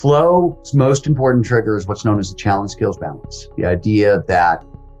Flow's most important trigger is what's known as the challenge skills balance. The idea that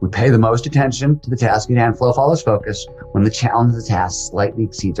we pay the most attention to the task at hand. Flow follows focus when the challenge of the task slightly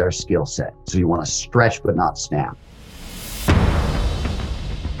exceeds our skill set. So you want to stretch but not snap.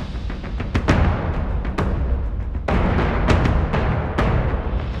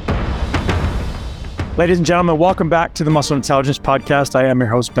 Ladies and gentlemen, welcome back to the Muscle Intelligence Podcast. I am your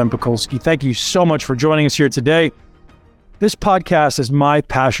host, Ben Pakulski. Thank you so much for joining us here today. This podcast is my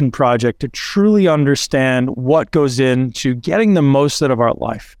passion project to truly understand what goes into getting the most out of our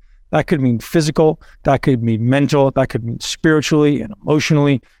life. That could mean physical, that could mean mental, that could mean spiritually and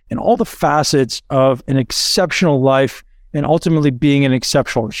emotionally, and all the facets of an exceptional life and ultimately being an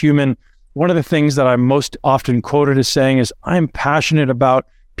exceptional human. One of the things that I'm most often quoted as saying is, I'm passionate about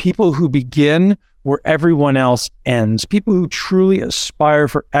people who begin where everyone else ends, people who truly aspire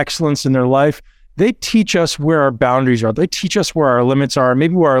for excellence in their life. They teach us where our boundaries are. They teach us where our limits are,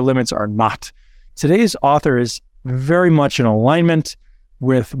 maybe where our limits are not. Today's author is very much in alignment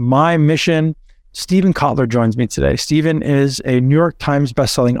with my mission. Steven Kotler joins me today. Steven is a New York Times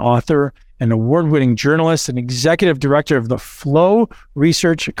bestselling author, an award-winning journalist, and executive director of the Flow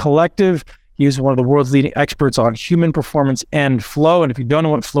Research Collective. He is one of the world's leading experts on human performance and flow. And if you don't know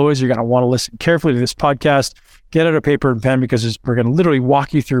what flow is, you're going to want to listen carefully to this podcast. Get out a paper and pen because we're going to literally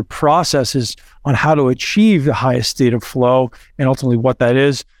walk you through processes on how to achieve the highest state of flow and ultimately what that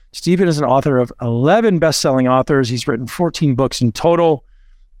is. Steven is an author of 11 best-selling authors. He's written 14 books in total,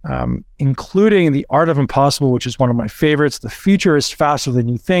 including The Art of Impossible, which is one of my favorites, The Future is Faster Than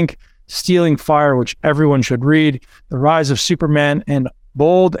You Think, Stealing Fire, which everyone should read, The Rise of Superman, and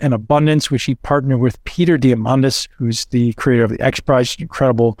Bold and Abundance, which he partnered with Peter Diamandis, who's the creator of the X Prize.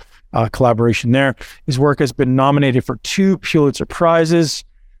 Incredible collaboration there. His work has been nominated for 2 Pulitzer Prizes,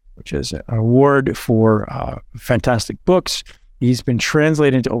 which is an award for fantastic books. He's been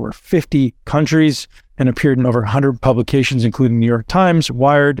translated into over 50 countries and appeared in over 100 publications, including New York Times,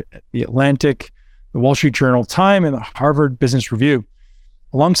 Wired, The Atlantic, The Wall Street Journal, Time, and the Harvard Business Review.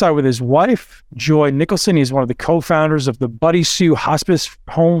 Alongside with his wife, Joy Nicholson, he's one of the co-founders of the Buddy Sue Hospice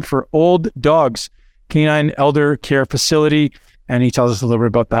Home for Old Dogs, Canine Elder Care Facility, and he tells us a little bit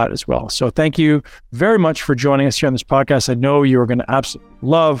about that as well. So thank you very much for joining us here on this podcast. I know you are going to absolutely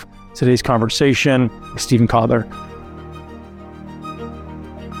love today's conversation with Steven Kotler.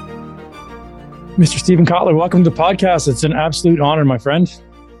 Mr. Steven Kotler, welcome to the podcast. It's an absolute honor, my friend.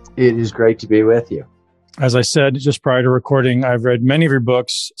 It is great to be with you. As I said just prior to recording, I've read many of your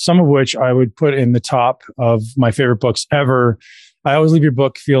books, some of which I would put in the top of my favorite books ever. I always leave your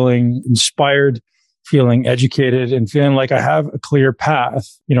book feeling inspired, feeling educated, and feeling like I have a clear path.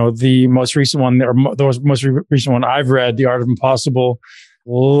 You know, the most recent one, I've read, The Art of Impossible,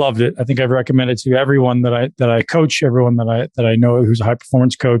 loved it. I think I've recommended to everyone that I coach, everyone that I know who's a high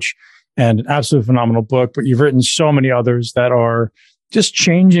performance coach, and an absolutely phenomenal book. But you've written so many others that are just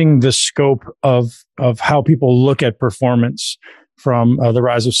changing the scope of how people look at performance, from The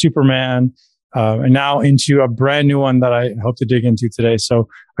Rise of Superman, and now into a brand new one that I hope to dig into today. So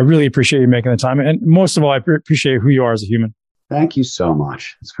I really appreciate you making the time. And most of all, I appreciate who you are as a human. Thank you so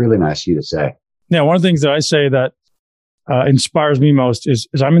much. It's really nice of you to say. Yeah, one of the things that I say that inspires me most is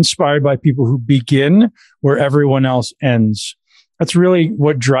I'm inspired by people who begin where everyone else ends. That's really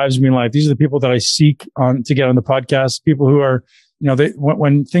what drives me in life. These are the people that I seek to get on the podcast, people who are,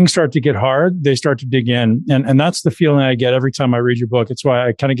 when things start to get hard, they start to dig in. And that's the feeling I get every time I read your book. It's why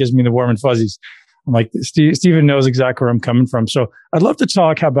it kind of gives me the warm and fuzzies. I'm like, Steven knows exactly where I'm coming from. So I'd love to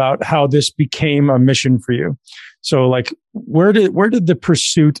talk about how this became a mission for you. So like, where did the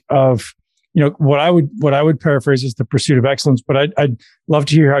pursuit of, what I would paraphrase as the pursuit of excellence, but I'd love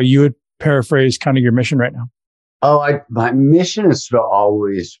to hear how you would paraphrase kind of your mission right now. My mission has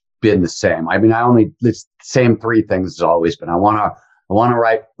always been the same. I mean, it's the same 3 things as always been. I want to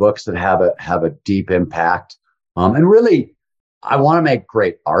write books that have a deep impact. And really, I want to make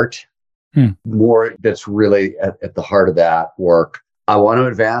great art. More that's really at the heart of that work. I want to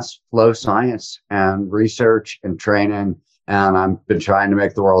advance flow science and research and training. And I've been trying to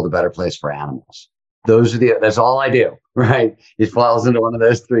make the world a better place for animals. That's all I do, right? It falls into one of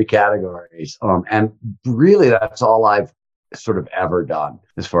those 3 categories. And really, that's all I've sort of ever done,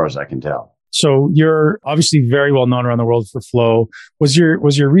 as far as I can tell. So you're obviously very well known around the world for flow. Was your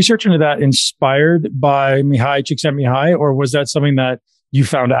research into that inspired by Mihaly Csikszentmihalyi, or was that something that you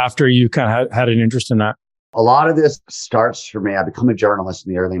found after you kind of had an interest in that? A lot of this starts for me. I became a journalist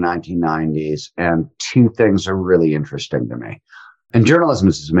in the early 1990s, and 2 things are really interesting to me. And journalism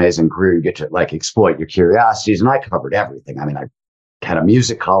is this amazing career. You get to exploit your curiosities, and I covered everything. I mean, I had a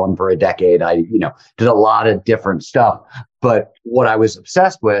music column for a decade. I, did a lot of different stuff. But what I was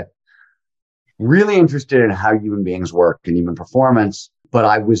obsessed with, really interested in how human beings work and human performance. But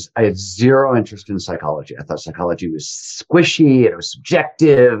I had zero interest in psychology. I thought psychology was squishy, it was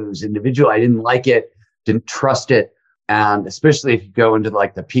subjective, it was individual. I didn't like it, didn't trust it. And especially if you go into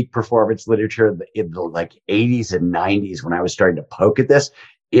like the peak performance literature in the like 80s and 90s, when I was starting to poke at this,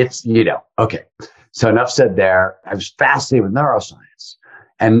 it's, okay. So enough said there. I was fascinated with neuroscience.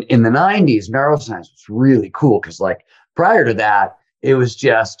 And in the 90s, neuroscience was really cool because like prior to that, it was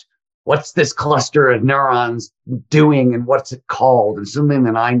just, what's this cluster of neurons doing and what's it called? And suddenly in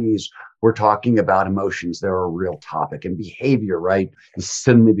the 90s, we're talking about emotions. They're a real topic, and behavior, right, is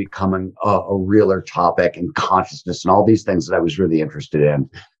suddenly becoming a realer topic, and consciousness and all these things that I was really interested in.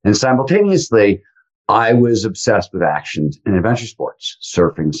 And simultaneously, I was obsessed with action and adventure sports,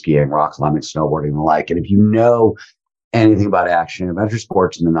 surfing, skiing, rock climbing, snowboarding, and the like. And if you know anything about action and adventure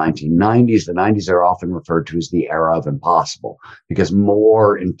sports in the 1990s, the 90s are often referred to as the era of impossible, because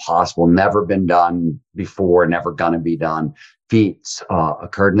more impossible, never been done before, never gonna be done feats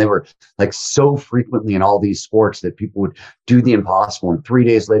occurred. And they were like so frequently in all these sports that people would do the impossible, and 3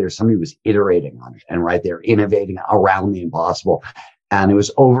 days later, somebody was iterating on it. And right, they're innovating around the impossible. And it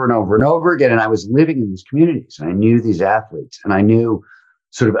was over and over and over again. And I was living in these communities, and I knew these athletes, and I knew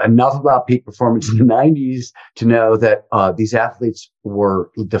sort of enough about peak performance in the 90s to know that these athletes were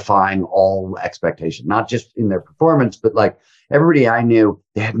defying all expectation, not just in their performance, but like everybody I knew,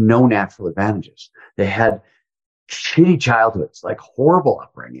 they had no natural advantages. They had shitty childhoods, like horrible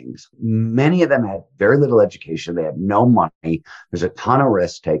upbringings. Many of them had very little education. They had no money. There's a ton of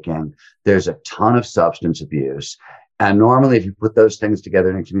risk taking. There's a ton of substance abuse. And normally, if you put those things together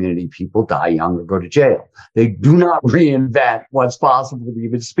in a community, people die young or go to jail. They do not reinvent what's possible with the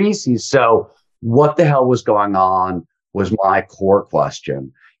human species. So what the hell was going on was my core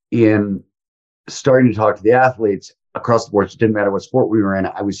question. In starting to talk to the athletes across the board, it didn't matter what sport we were in,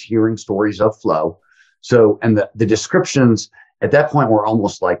 I was hearing stories of flow. So, and the descriptions at that point were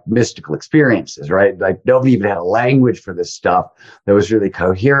almost like mystical experiences, right? Like nobody even had a language for this stuff that was really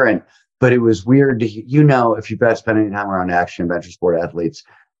coherent. But it was weird to, if you've spent any time around action adventure sport athletes,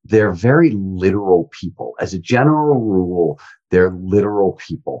 they're very literal people. As a general rule, they're literal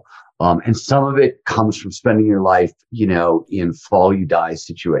people. And some of it comes from spending your life, in fall you die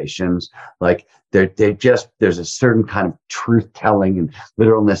situations. Like there's a certain kind of truth telling and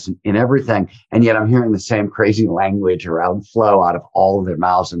literalness in everything. And yet I'm hearing the same crazy language around flow out of all of their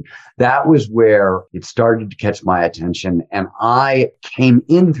mouths. And that was where it started to catch my attention. And I came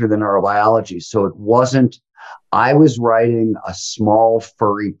in through the neurobiology. So it wasn't, I was writing a small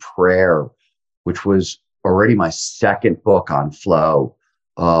furry prayer, which was already my second book on flow.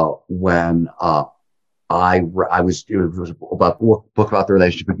 When it was about book about the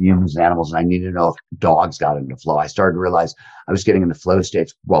relationship with humans and animals, and I needed to know if dogs got into flow. I started to realize I was getting into flow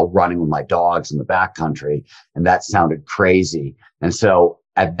states while running with my dogs in the backcountry, and that sounded crazy. And so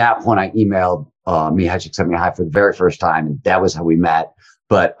at that point, I emailed Mihai Csikszentmihalyi for the very first time, and that was how we met.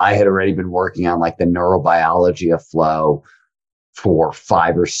 But I had already been working on like the neurobiology of flow for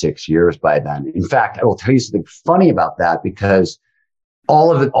 5 or 6 years by then. In fact, I will tell you something funny about that, because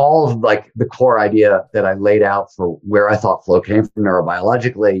all of like the core idea that I laid out for where I thought flow came from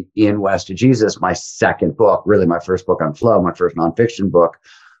neurobiologically in West to Jesus, my second book, really my first book on flow, my first nonfiction book,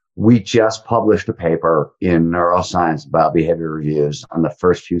 we just published a paper in Neuroscience about behavior reviews on the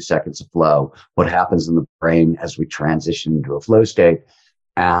first few seconds of flow, what happens in the brain as we transition into a flow state.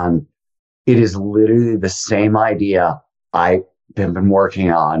 And it is literally the same idea I've been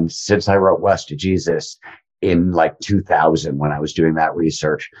working on since I wrote West to Jesus in like 2000 when I was doing that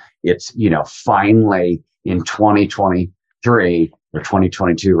research. It's, finally in 2023 or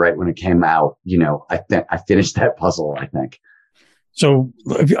 2022, right when it came out, I finished that puzzle, I think. So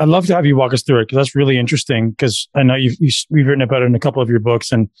I'd love to have you walk us through it, because that's really interesting, because I know we've written about it in a couple of your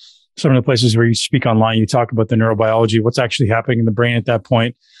books, and some of the places where you speak online, you talk about the neurobiology, what's actually happening in the brain at that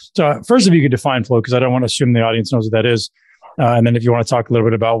point. So first, if you could define flow, because I don't want to assume the audience knows what that is. And then if you want to talk a little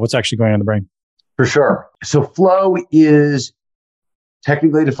bit about what's actually going on in the brain. For sure. So flow is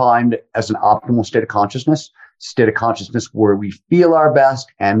technically defined as an optimal state of consciousness where we feel our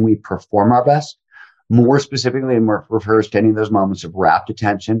best and we perform our best. More specifically, it refers to any of those moments of rapt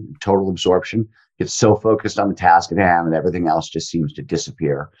attention, total absorption. Get so focused on the task at hand and everything else just seems to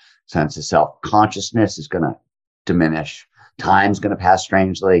disappear. Sense of self. Consciousness is going to diminish. Time's going to pass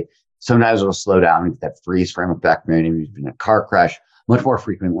strangely. Sometimes it'll slow down and get that freeze frame effect. Maybe you've been in a car crash. Much more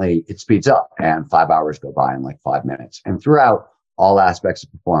frequently, it speeds up and 5 hours go by in like 5 minutes. And throughout, all aspects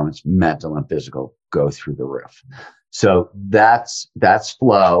of performance, mental and physical, go through the roof. So that's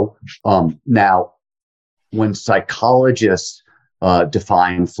flow. Now, when psychologists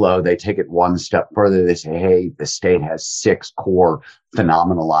define flow, they take it one step further. They say, hey, the state has 6 core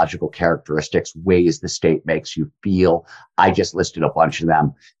phenomenological characteristics, ways the state makes you feel. I just listed a bunch of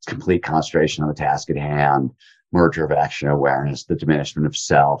them. It's complete concentration on the task at hand, merger of action awareness, the diminishment of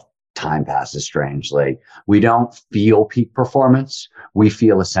self, time passes strangely. We don't feel peak performance. We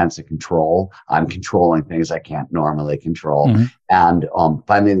feel a sense of control. I'm controlling things I can't normally control. Mm-hmm. And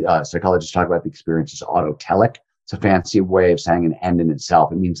finally, psychologists talk about the experience as autotelic. It's a fancy way of saying an end in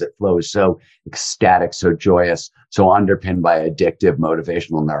itself. It means that flow is so ecstatic, so joyous, so underpinned by addictive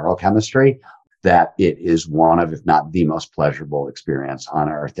motivational neurochemistry that it is one of, if not the most pleasurable experience on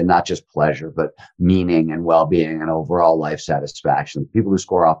earth. And not just pleasure, but meaning and well-being and overall life satisfaction. People who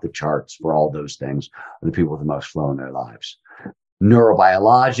score off the charts for all those things are the people with the most flow in their lives.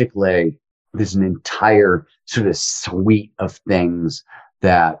 Neurobiologically, there's an entire sort of suite of things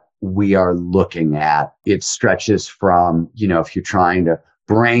that we are looking at. It stretches from, if you're trying to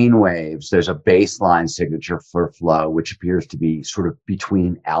brain waves, there's a baseline signature for flow, which appears to be sort of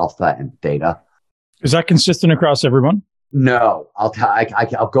between alpha and theta. Is that consistent across everyone? No, I'll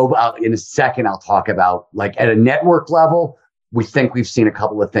go out in a second. I'll talk about, like, at a network level, we think we've seen a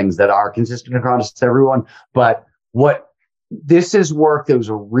couple of things that are consistent across everyone. But this is work that was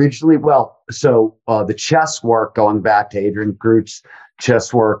originally, the chess work, going back to Adrian Groot's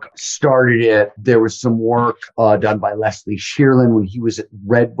chess work, started it. There was some work done by Leslie Shearlin when he was at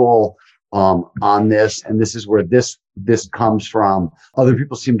Red Bull on this. And this is where this comes from. Other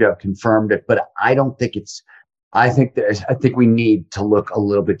people seem to have confirmed it, but I don't think I think we need to look a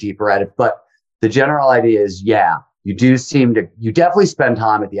little bit deeper at it. But the general idea is, you definitely spend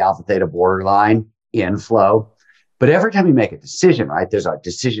time at the alpha theta borderline in flow. But every time you make a decision, right, there's a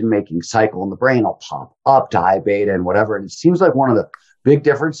decision-making cycle in the brain. It'll pop up to high beta and whatever. And it seems like one of the big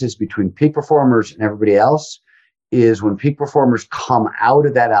differences between peak performers and everybody else is when peak performers come out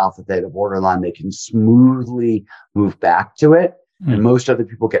of that alpha theta borderline, they can smoothly move back to it. Mm. And most other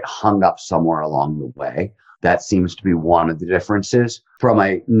people get hung up somewhere along the way. That seems to be one of the differences. From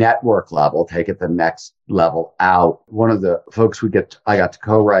a network level, take it the next level out. One of the folks I got to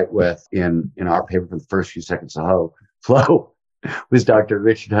co-write with in our paper for the first few seconds of flow was Dr.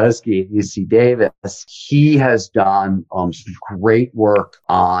 Richard Husky at UC Davis. He has done some great work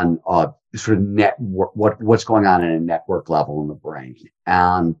on sort of network, what's going on in a network level in the brain.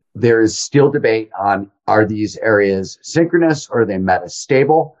 And there is still debate on, are these areas synchronous or are they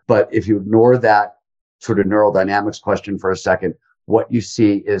metastable? But if you ignore that sort of neural dynamics question for a second, what you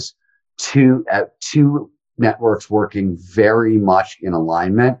see is two networks working very much in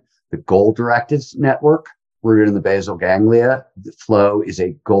alignment. The goal-directed network, rooted in the basal ganglia, the flow is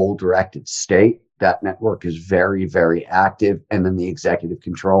a goal-directed state. That network is very, very active. And then the executive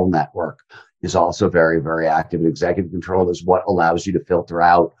control network is also very, very active. And executive control is what allows you to filter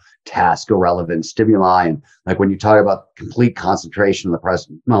out task-irrelevant stimuli. And like when you talk about complete concentration in the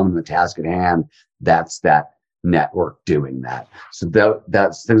present moment, the task at hand, that's that network doing that. So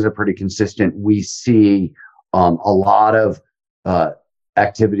that's things are pretty consistent. We see a lot of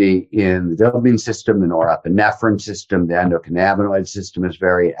activity in the dopamine system, the norepinephrine system, the endocannabinoid system is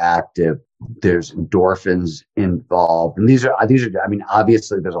very active. There's endorphins involved. And these are, I mean,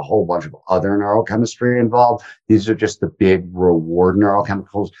 obviously there's a whole bunch of other neurochemistry involved. These are just the big reward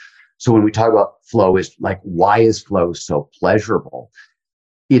neurochemicals. So when we talk about flow, is like, why is flow so pleasurable?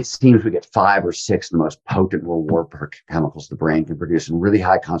 It seems we get 5 or 6 of the most potent reward chemicals the brain can produce in really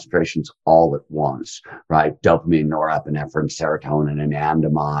high concentrations all at once, right? Dopamine, norepinephrine, serotonin,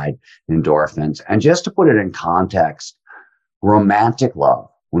 anandamide, endorphins. And just to put it in context, romantic love,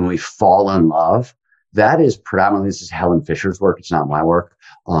 when we fall in love, that is predominantly, this is Helen Fisher's work, it's not my work,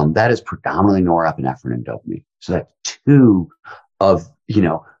 that is predominantly norepinephrine and dopamine. So that's 2 of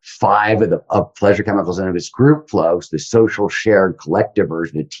 5 of pleasure chemicals. And if it's group flows, the social shared collective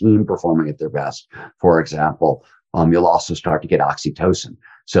version, a team performing at their best, for example, you'll also start to get oxytocin.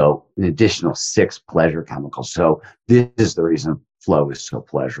 So an additional 6 pleasure chemicals. So this is the reason flow is so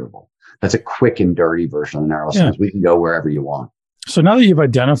pleasurable. That's a quick and dirty version of the neuroscience. Yeah. We can go wherever you want. So now that you've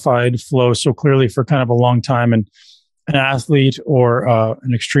identified flow so clearly for kind of a long time, and an athlete or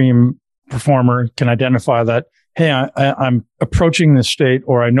an extreme performer can identify that, hey, I'm approaching this state,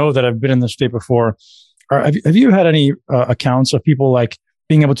 or I know that I've been in this state before. Have you had any accounts of people like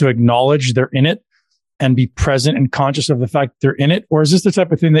being able to acknowledge they're in it and be present and conscious of the fact they're in it? Or is this the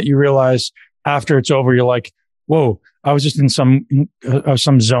type of thing that you realize after it's over, you're like, whoa, I was just in some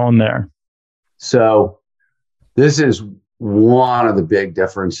zone there? So this is one of the big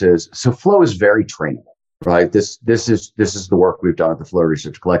differences. So flow is very trainable. right? This is the work we've done at the Flow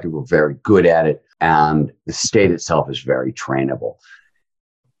Research Collective. We're very good at it, and the state itself is very trainable.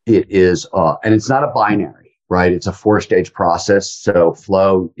 It is, and it's not a binary, right? It's a 4-stage process. So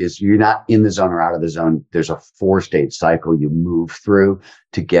flow is, you're not in the zone or out of the zone. There's a 4-stage cycle you move through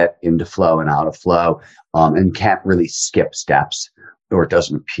to get into flow and out of flow, and can't really skip steps, or it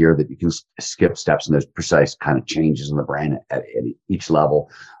doesn't appear that you can skip steps, and there's precise kind of changes in the brain at each level.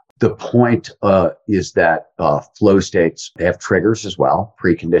 The point is that flow states, they have triggers as well.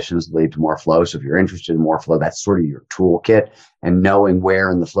 Preconditions lead to more flow. So if you're interested in more flow, that's sort of your toolkit. And knowing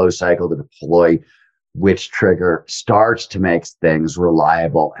where in the flow cycle to deploy which trigger starts to make things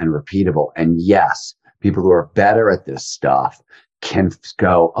reliable and repeatable. And yes, people who are better at this stuff can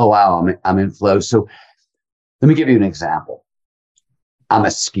go, oh, wow, I'm in flow. So let me give you an example. I'm a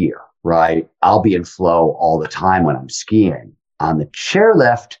skier, right? I'll be in flow all the time when I'm skiing. On the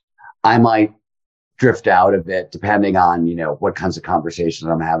chairlift, I might drift out of it depending on, what kinds of conversations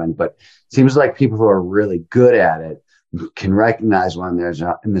I'm having. But it seems like people who are really good at it can recognize when they're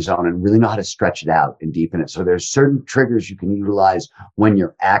in the zone and really know how to stretch it out and deepen it. So there's certain triggers you can utilize when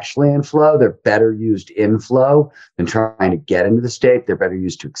you're actually in flow. They're better used in flow than trying to get into the state. They're better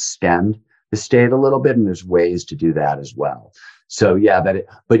used to extend the state a little bit. And there's ways to do that as well. So yeah,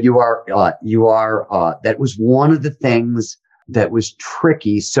 but you are, that was one of the things that was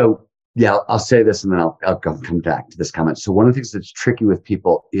tricky. So yeah, I'll say this and then I'll come back to this comment. So one of the things that's tricky with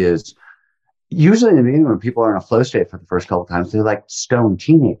people is usually in the beginning when people are in a flow state for the first couple of times, they're like stone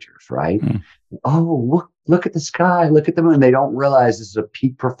teenagers, right? Oh, look at the sky, look at the moon. They don't realize this is a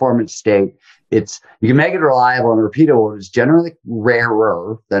peak performance state. You can make it reliable and repeatable. It's generally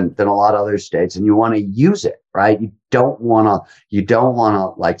rarer than a lot of other states, and you want to use it, right? You don't want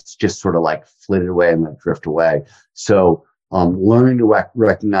to like just sort of like flit it away and let it drift away. So learning to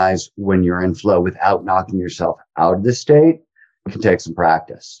recognize when you're in flow without knocking yourself out of the state can take some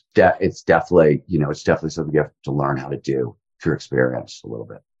practice. It's definitely something you have to learn how to do through experience a little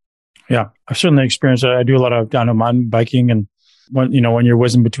bit. Yeah, I've certainly experienced it. I do a lot of downhill mountain biking, and when you're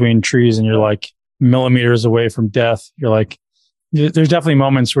whizzing between trees and you're like millimeters away from death, you're like, there's definitely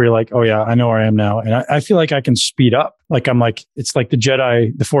moments where you're like, oh yeah, I know where I am now. And I feel like I can speed up. Like it's like the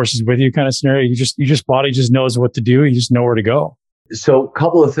Jedi, the Force is with you kind of scenario. Body just knows what to do. You just know where to go. So a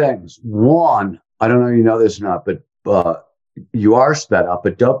couple of things. One, I don't know if you know this or not, but you are sped up,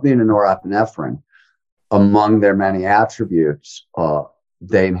 but dopamine and norepinephrine, among their many attributes,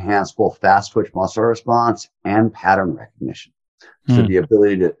 they enhance both fast twitch muscle response and pattern recognition. So the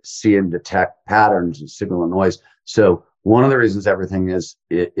ability to see and detect patterns and signal and noise. So one of the reasons everything is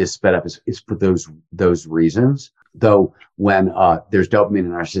sped up is for those reasons. Though when there's dopamine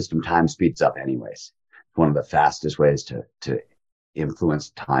in our system, time speeds up anyways. It's one of the fastest ways to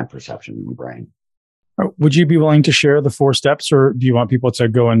influence time perception in the brain. Would you be willing to share the 4 steps, or do you want people to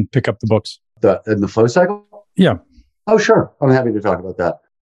go and pick up the books? In the flow cycle? Yeah. Oh, sure. I'm happy to talk about that.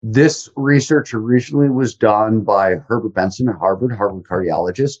 This research originally was done by Herbert Benson at Harvard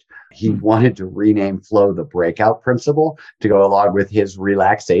cardiologist. He wanted to rename flow the breakout principle to go along with his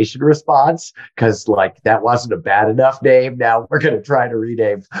relaxation response, because that wasn't a bad enough name. Now we're going to try to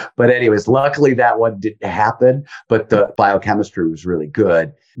rename. But anyways, luckily that one didn't happen, but the biochemistry was really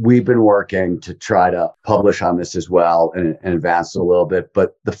good. We've been working to try to publish on this as well and advance it a little bit.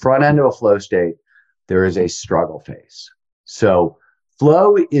 But the front end of a flow state, there is a struggle phase. So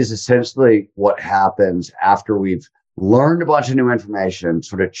flow is essentially what happens after we've learned a bunch of new information,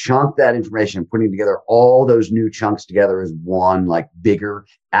 sort of chunk that information, putting together all those new chunks together as one bigger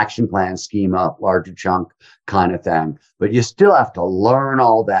action plan schema, larger chunk kind of thing. But you still have to learn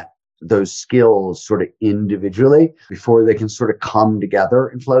all those skills sort of individually before they can sort of come together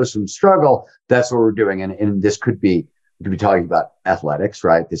and flow. Some struggle. That's what we're doing. And this could be talking about athletics,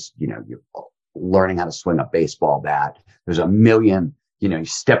 right? You're learning how to swing a baseball bat. There's a million, you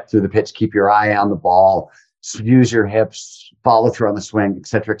step through the pitch, keep your eye on the ball, use your hips, follow through on the swing, et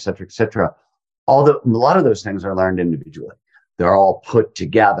cetera, et cetera, et cetera. A lot of those things are learned individually. They're all put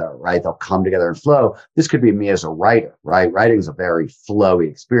together, right? They'll come together and flow. This could be me as a writer, right? Writing is a very flowy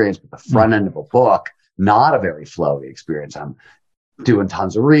experience, but the front end of a book, not a very flowy experience. I'm doing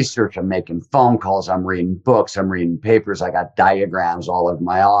tons of research. I'm making phone calls. I'm reading books. I'm reading papers. I got diagrams all over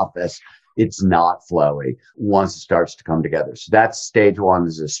my office. It's not flowy once it starts to come together. So that's stage 1,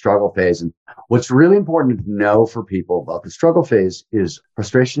 is a struggle phase. And what's really important to know for people about the struggle phase is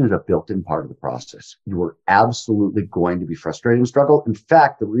frustration is a built-in part of the process. You are absolutely going to be frustrated and struggle. In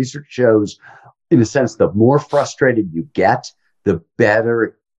fact, the research shows, in a sense, the more frustrated you get, the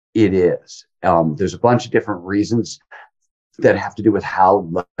better it is. There's a bunch of different reasons. that have to do with how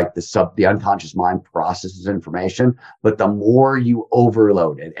like the unconscious mind processes information. But the more you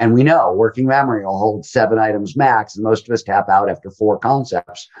overload it, and we know working memory will hold 7 items max, and most of us tap out after 4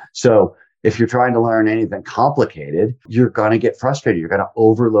 concepts. So if you're trying to learn anything complicated, you're going to get frustrated. You're going to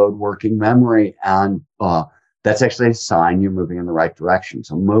overload working memory. And that's actually a sign you're moving in the right direction.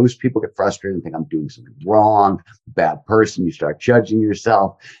 So most people get frustrated and think I'm doing something wrong, bad person. You start judging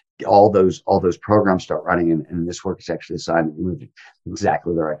yourself. All those programs start running, and this work is actually a sign that you're moving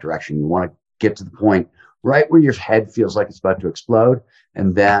exactly the right direction. You want to get to the point right where your head feels like it's about to explode,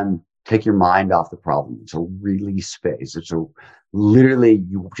 and then take your mind off the problem. It's a release phase. Literally,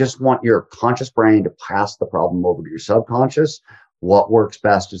 you just want your conscious brain to pass the problem over to your subconscious. What works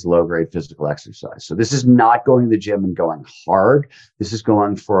best is low-grade physical exercise. So this is not going to the gym and going hard. This is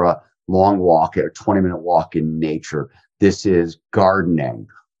going for a long walk, a 20-minute walk in nature. This is gardening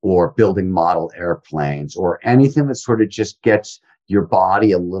or building model airplanes or anything that sort of just gets your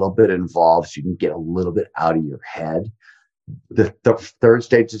body a little bit involved so you can get a little bit out of your head. The third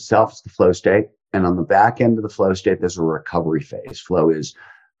stage itself is the flow state. And on the back end of the flow state, there's a recovery phase. Flow is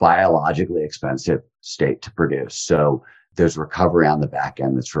biologically expensive state to produce. So there's recovery on the back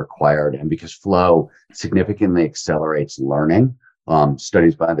end that's required. And because flow significantly accelerates learning,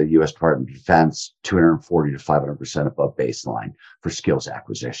 studies by the U.S. Department of Defense, 240 to 500% above baseline for skills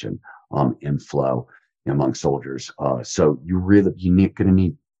acquisition in flow among soldiers. So you're going to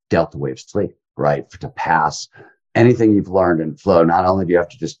need delta wave sleep, right, to pass anything you've learned in flow. Not only do you have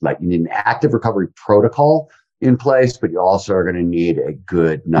to you need an active recovery protocol in place, but you also are going to need a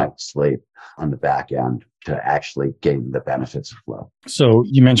good night's sleep on the back end to actually gain the benefits of flow. So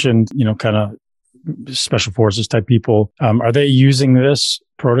you mentioned, kind of special forces type people. Are they using this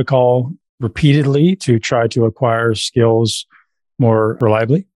protocol repeatedly to try to acquire skills more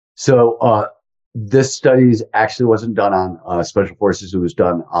reliably? So this study actually wasn't done on special forces. It was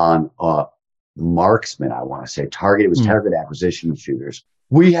done on marksmen, I want to say. It was target acquisition shooters.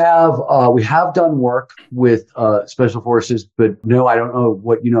 We have done work with special forces, but no, I don't know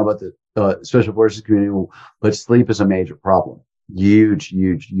what you know about the special forces community, but sleep is a major problem.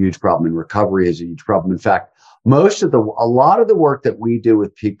 Huge problem, and recovery is a huge problem. In fact, a lot of the work that we do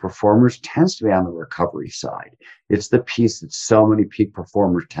with peak performers tends to be on the recovery side. It's the piece that so many peak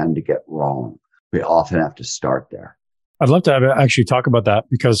performers tend to get wrong. We often have to start there. I'd love to actually talk about that,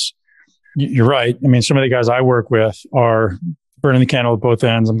 because you're right. I mean, some of the guys I work with are burning the candle at both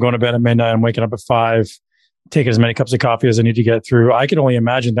ends. I'm going to bed at midnight. I'm waking up at 5, taking as many cups of coffee as I need to get through. I can only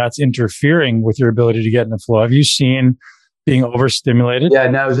imagine that's interfering with your ability to get in the flow. Have you seen being overstimulated? Yeah,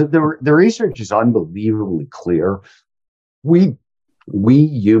 no, the research is unbelievably clear. We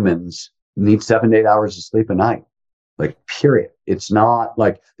humans need 7 to 8 hours of sleep a night, like, period. It's not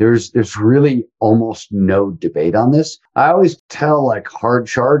like there's really almost no debate on this. I always tell like hard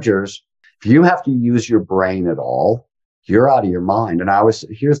chargers, if you have to use your brain at all, you're out of your mind. And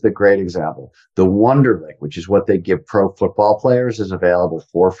here's the great example. The Wonderlic, which is what they give pro football players, is available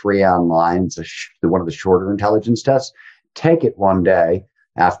for free online. It's one of the shorter intelligence tests. Take it one day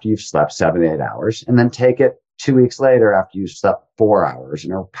after you've slept 7 to 8 hours, and then take it 2 weeks later after you've slept 4 hours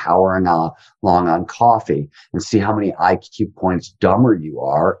and are powering along on coffee, and see how many IQ points dumber you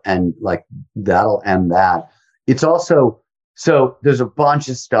are. And like, that'll end that. It's also, so there's a bunch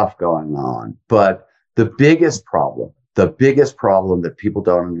of stuff going on, but the biggest problem that people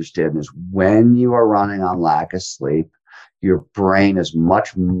don't understand is when you are running on lack of sleep, your brain is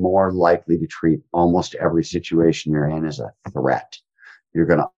much more likely to treat almost every situation you're in as a threat. You're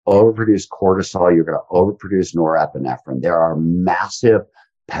going to overproduce cortisol. You're going to overproduce norepinephrine. There are massive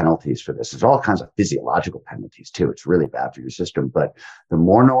penalties for this. There's all kinds of physiological penalties too. It's really bad for your system. But the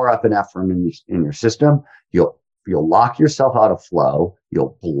more norepinephrine in your system, you'll lock yourself out of flow.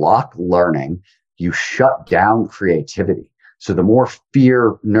 You'll block learning. You shut down creativity. So the more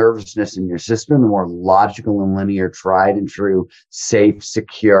fear, nervousness in your system, the more logical and linear, tried and true, safe,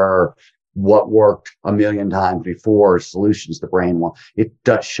 secure, what worked a million times before solutions the brain wants. It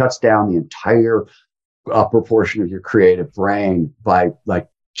shuts down the entire upper portion of your creative brain by like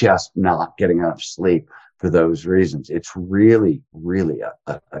just not getting enough sleep for those reasons. It's really, really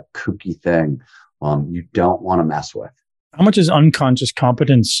a kooky thing you don't want to mess with. How much is unconscious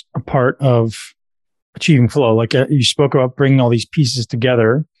competence a part of achieving flow? Like you spoke about bringing all these pieces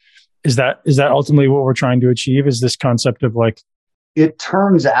together. Is that ultimately what we're trying to achieve? Is this concept of like... It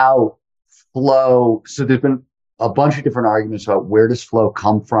turns out flow. So there's been a bunch of different arguments about where does flow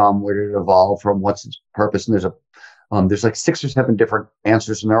come from? Where did it evolve from? What's its purpose? And there's like 6 or 7 different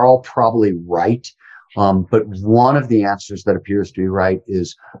answers, and they're all probably right. But one of the answers that appears to be right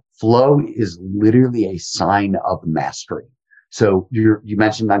is flow is literally a sign of mastery. So you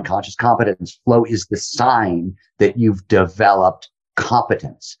mentioned unconscious competence. Flow is the sign that you've developed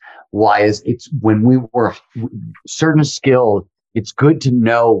competence. Why is it's when we were certain skill, it's good to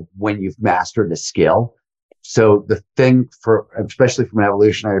know when you've mastered a skill. So the thing for, especially from an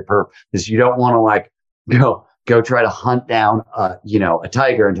evolutionary purpose, is you don't want to like go try to hunt down a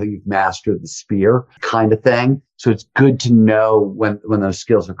tiger until you've mastered the spear kind of thing. So it's good to know when those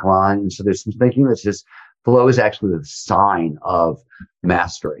skills are on. And so there's some thinking that says flow is actually the sign of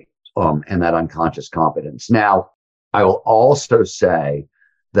mastery and that unconscious competence. Now, I will also say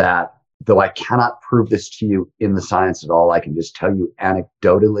that though I cannot prove this to you in the science at all, I can just tell you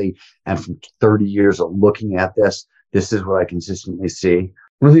anecdotally and from 30 years of looking at this is what I consistently see.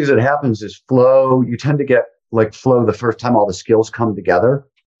 One of the things that happens is flow, you tend to get like flow the first time all the skills come together.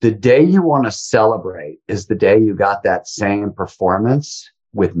 The day you want to celebrate is the day you got that same performance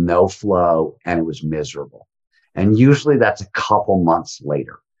with no flow and it was miserable. And usually that's a couple months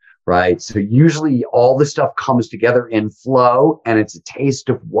later, right? So usually all the stuff comes together in flow and it's a taste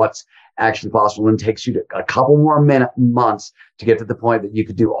of what's actually possible and takes you to a couple more months to get to the point that you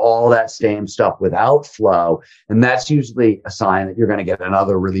could do all that same stuff without flow. And that's usually a sign that you're going to get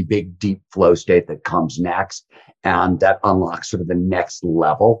another really big, deep flow state that comes next. And that unlocks sort of the next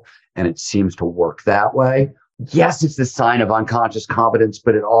level. And it seems to work that way. Yes, it's the sign of unconscious competence,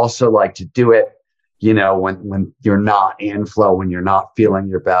 but it also like to do it, when you're not in flow, when you're not feeling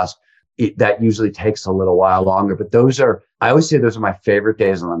your best, that usually takes a little while longer. But I always say those are my favorite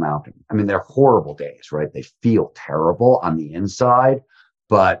days on the mountain. I mean, they're horrible days, right? They feel terrible on the inside,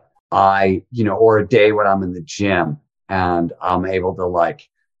 but or a day when I'm in the gym and I'm able to like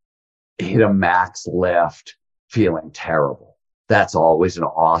hit a max lift feeling terrible. That's always an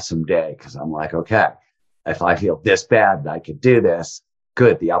awesome day because I'm like, okay, if I feel this bad, I could do this.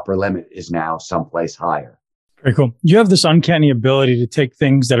 Good. The upper limit is now someplace higher. Very cool. You have this uncanny ability to take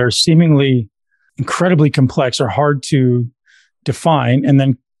things that are seemingly incredibly complex or hard to define and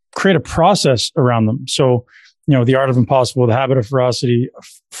then create a process around them. So, the art of impossible, the habit of ferocity,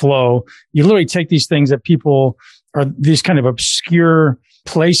 flow, you literally take these things that people are these kind of obscure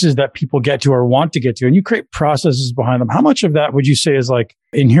places that people get to or want to get to, and you create processes behind them. How much of that would you say is like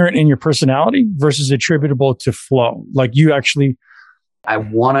inherent in your personality versus attributable to flow? Like I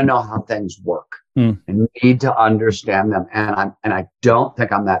want to know how things work and need to understand them. And I don't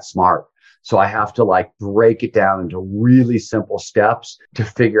think I'm that smart. So I have to like break it down into really simple steps to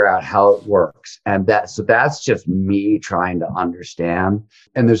figure out how it works. And that's just me trying to understand.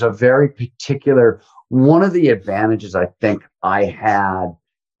 And there's a very particular, one of the advantages I think I had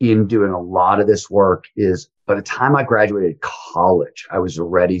in doing a lot of this work is by the time I graduated college, I was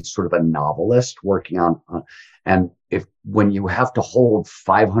already sort of a novelist working on, and when you have to hold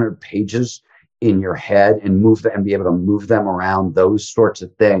 500 pages in your head and move them and be able to move them around, those sorts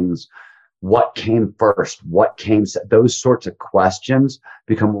of things, what came first, those sorts of questions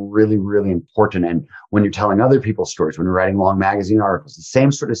become really, really important. And when you're telling other people's stories, when you're writing long magazine articles, the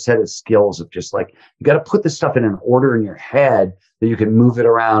same sort of set of skills of just like, you got to put this stuff in an order in your head that you can move it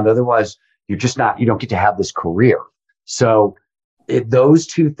around. Otherwise, you don't get to have this career. So those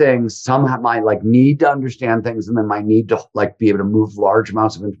two things, some might like need to understand things and then might need to like be able to move large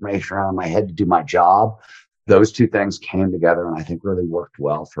amounts of information around in my head to do my job. Those two things came together and I think really worked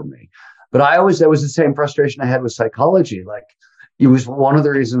well for me. But that was the same frustration I had with psychology. Like it was one of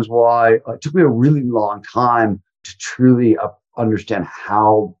the reasons why it took me a really long time to truly understand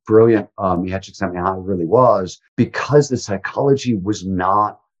how brilliant Csikszentmihalyi really was, because the psychology was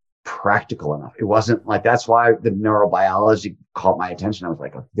not practical enough. It wasn't like, that's why the neurobiology caught my attention. I was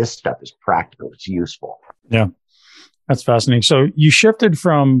like, oh, this stuff is practical. It's useful. Yeah, that's fascinating. So you shifted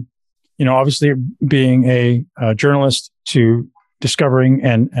from, obviously being a journalist to discovering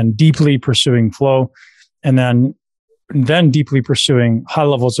and deeply pursuing flow, and then deeply pursuing high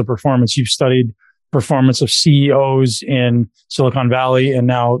levels of performance. You've studied performance of CEOs in Silicon Valley and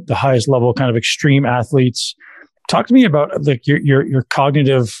now the highest level kind of extreme athletes. Talk to me about like your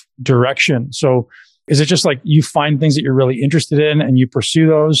cognitive direction. So is it just like you find things that you're really interested in and you pursue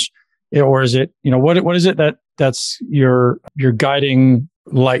those, or is it, what is it that's your guiding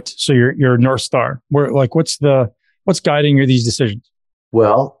light? So your North Star, where like what's guiding these decisions?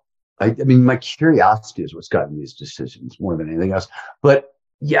 Well, I mean, my curiosity is what's guiding these decisions more than anything else. But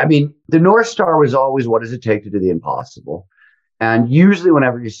yeah, I mean, the North Star was always, what does it take to do the impossible? And usually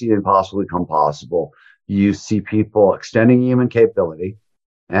whenever you see the impossible become possible, you see people extending human capability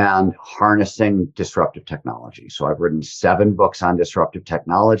and harnessing disruptive technology. So I've written 7 books on disruptive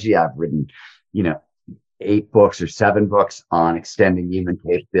technology. I've written, 8 books or 7 books on extending human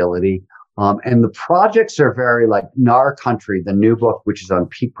capability. And the projects are very like in our country, the new book, which is on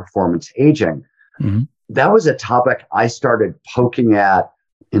peak performance aging. Mhm. That was a topic I started poking at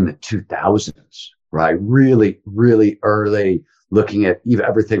in the 2000s, right? Really, really early, looking at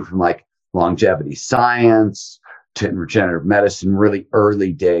everything from like longevity science to regenerative medicine, really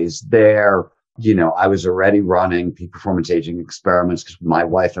early days there. I was already running peak performance aging experiments because my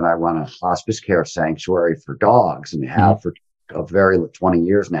wife and I run a hospice care sanctuary for dogs, and we have for a very 20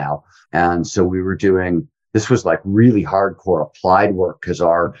 years now. And so we were doing, this was like really hardcore applied work because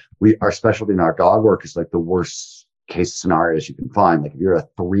our specialty in our dog work is like the worst case scenarios you can find. Like if you're a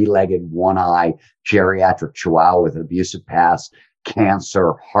 3-legged, one-eye geriatric chihuahua with an abusive past,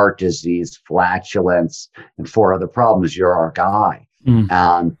 cancer, heart disease, flatulence, and 4 other problems, you're our guy.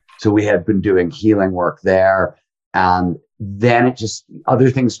 And so we had been doing healing work there. And then it just, other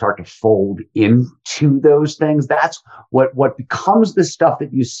things start to fold into those things. That's what becomes the stuff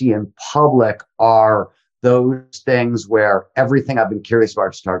that you see in public are those things where everything I've been curious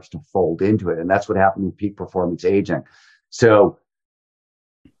about starts to fold into it. And that's what happened with peak performance aging. So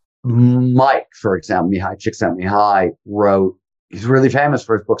Mike, for example, Mihai Csikszentmihalyi wrote, he's really famous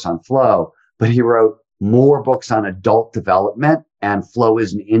for his books on flow, but he wrote more books on adult development, and flow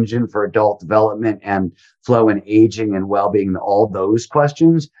is an engine for adult development and flow and aging and well-being and all those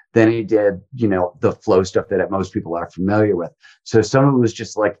questions than he did, the flow stuff that most people are familiar with. So some of it was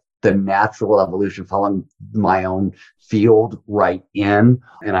just like the natural evolution, following my own field right in.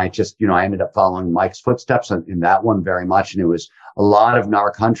 And I just, I ended up following Mike's footsteps in that one very much. And it was a lot of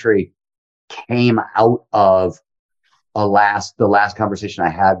our country came out of the last conversation I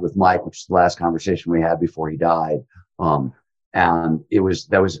had with Mike, which is the last conversation we had before he died. And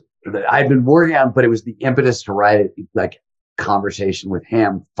I'd been working on, but it was the impetus to write it, like conversation with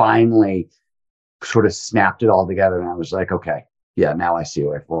him finally sort of snapped it all together. And I was like, okay, yeah, now I see a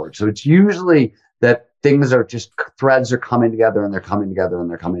way forward. So it's usually that things are just threads are coming together and they're coming together and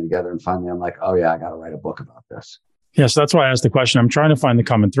they're coming together. And finally I'm like, oh yeah, I got to write a book about this. Yeah, so that's why I asked the question. I'm trying to find the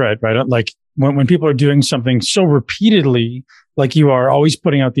common thread, right? Like when people are doing something so repeatedly, like you are always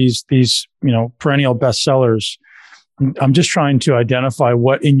putting out these perennial bestsellers, I'm just trying to identify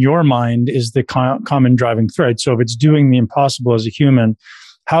what in your mind is the common driving thread. So if it's doing the impossible as a human,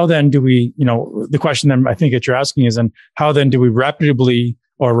 how then do we, the question then I think that you're asking is, then how then do we repeatedly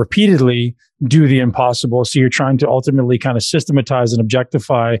or repeatedly do the impossible? So you're trying to ultimately kind of systematize and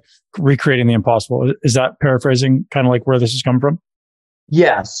objectify recreating the impossible. Is that paraphrasing kind of like where this has come from?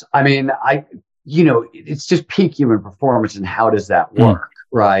 Yes. I mean, it's just peak human performance. And how does that work?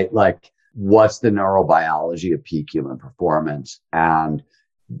 Right? Like, what's the neurobiology of peak human performance? And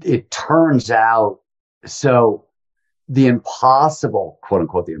it turns out, so the impossible, quote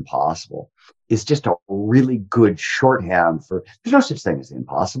unquote, the impossible is just a really good shorthand for, there's no such thing as the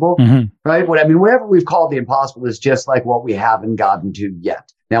impossible, right? Whatever we've called the impossible is just like what we haven't gotten to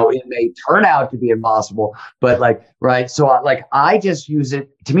yet. Now it may turn out to be impossible, but right. So I just use it.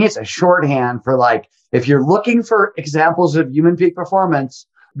 To me, it's a shorthand for if you're looking for examples of human peak performance,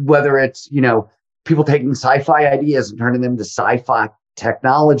 whether it's, people taking sci-fi ideas and turning them to sci-fi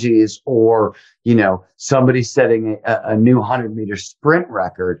technologies, or, somebody setting a new 100-meter sprint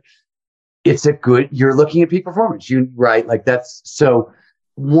record, you're looking at peak performance, right? So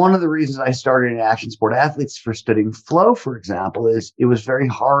one of the reasons I started in action sport athletes for studying flow, for example, is it was very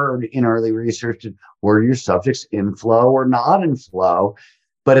hard in early research to, were your subjects in flow or not in flow?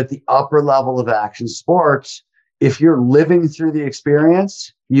 But at the upper level of action sports, if you're living through the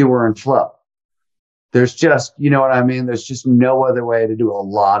experience, you were in flow. There's just, there's just no other way to do a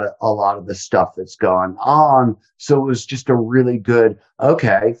lot of the stuff that's going on. So it was just a really good,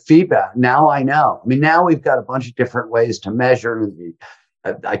 feedback. Now I know. Now we've got a bunch of different ways to measure.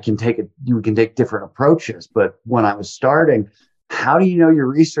 You can take different approaches. But when I was starting, how do you know your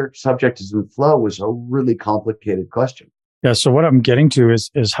research subject is in flow was a really complicated question. Yeah. So what I'm getting to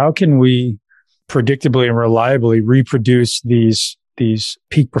is how can we predictably and reliably reproduce these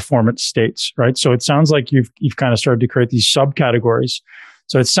peak performance states, right? So it sounds like you've kind of started to create these subcategories.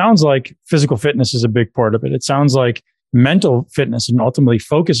 So it sounds like physical fitness is a big part of it. It sounds like mental fitness and ultimately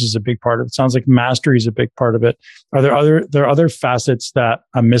focus is a big part of it. It sounds like mastery is a big part of it. Are there other facets that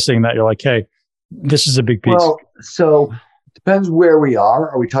I'm missing that you're like, hey, this is a big piece? Well, so it depends where we are.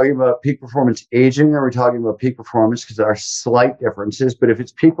 Are we talking about peak performance aging? Or are we talking about peak performance? Because there are slight differences. But if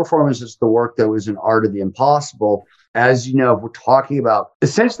it's peak performance, it's the work that was an art of the impossible. As you know, if we're talking about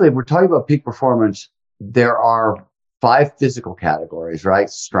peak performance, there are 5 physical categories, right?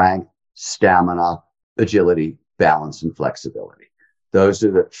 Strength, stamina, agility, balance, and flexibility. Those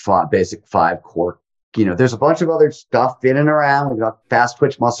are the basic 5 core there's a bunch of other stuff in and around. We've got fast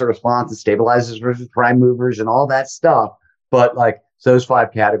twitch muscle response and stabilizers versus prime movers and all that stuff. But like those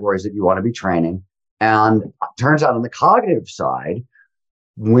 5 categories that you want to be training. And it turns out on the cognitive side,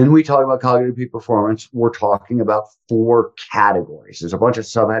 when we talk about cognitive peak performance, we're talking about 4 categories. There's a bunch of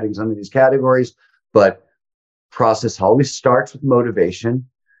subheadings under these categories, but process always starts with motivation.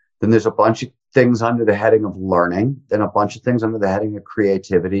 Then there's a bunch of things under the heading of learning, then a bunch of things under the heading of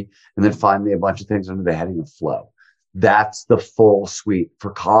creativity, and then finally a bunch of things under the heading of flow. That's the full suite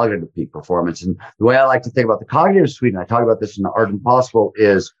for cognitive peak performance. And the way I like to think about the cognitive suite, and I talk about this in the Art Impossible,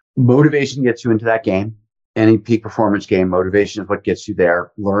 is motivation gets you into that game. Any peak performance game, motivation is what gets you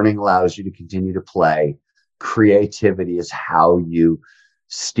there. Learning allows you to continue to play. Creativity is how you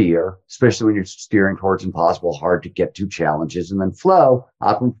steer, especially when you're steering towards impossible, hard to get to challenges. And then flow,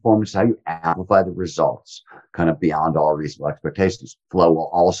 optimum performance, is how you amplify the results kind of beyond all reasonable expectations. Flow will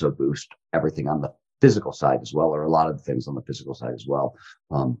also boost everything on the physical side as well, or a lot of the things on the physical side as well,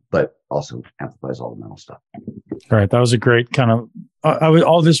 but also amplifies all the mental stuff. All right. That was a great kind of,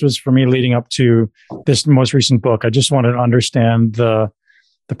 all this was for me leading up to this most recent book. I just wanted to understand the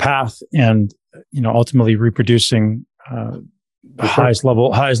path and, ultimately reproducing the highest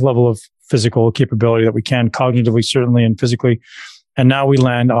level of physical capability that we can, cognitively, certainly, and physically. And now we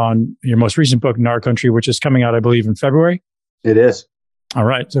land on your most recent book, Nar Country, which is coming out, I believe, in February. It is. All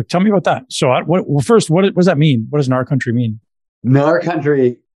right. So tell me about that. So first, what does that mean? What does Nar Country mean? Nar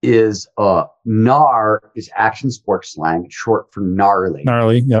Country is NAR is action sport slang, short for gnarly.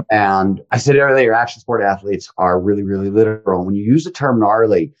 Gnarly, yep. And I said earlier, action sport athletes are really, really literal. When you use the term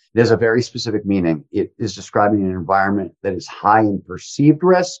gnarly, it has a very specific meaning. It is describing an environment that is high in perceived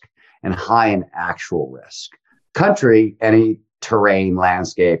risk and high in actual risk. Country, any terrain,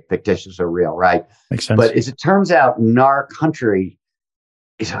 landscape, fictitious or real, right? Makes sense. But as it turns out, Nar Country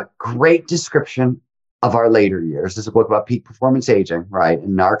is a great description of our later years. This is a book about peak performance aging, right?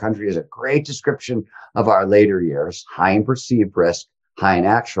 And Nar Country is a great description of our later years, high in perceived risk, high in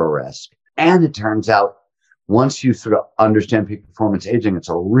actual risk. And it turns out once you sort of understand peak performance aging, it's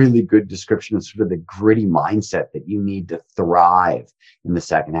a really good description of sort of the gritty mindset that you need to thrive in the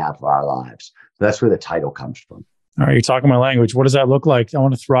second half of our lives. So that's where the title comes from. All right, you're talking my language. What does that look like? I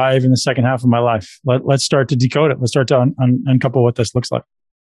want to thrive in the second half of my life. Let's start to decode it. Let's start to uncouple what this looks like.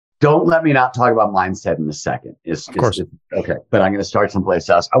 Don't let me not talk about mindset in a second. Of course. Okay, but I'm going to start someplace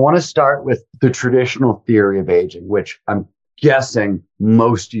else. I want to start with the traditional theory of aging, which I'm guessing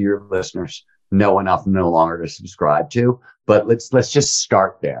most of your listeners know enough no longer to subscribe to. But let's just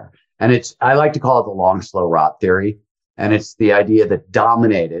start there. And I like to call it the long, slow rot theory. And it's the idea that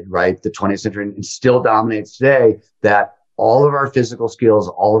dominated, right, the 20th century and still dominates today, that all of our physical skills,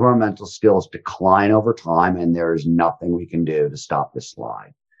 all of our mental skills decline over time, and there is nothing we can do to stop this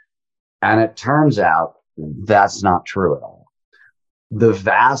slide. And it turns out that's not true at all. The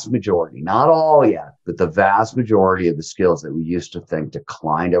vast majority, not all yet, but the vast majority of the skills that we used to think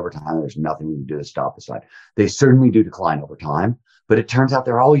declined over time, there's nothing we can do to stop the slide. They certainly do decline over time, but it turns out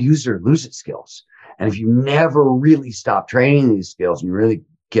they're all use it or lose it skills. And if you never really stop training these skills and you really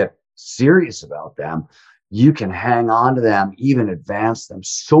get serious about them, you can hang on to them, even advance them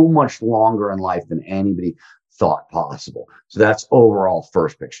so much longer in life than anybody thought possible. So that's overall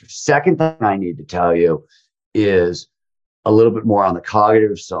first picture. Second thing I need to tell you is a little bit more on the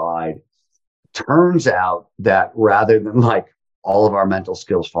cognitive side. Turns out that rather than like all of our mental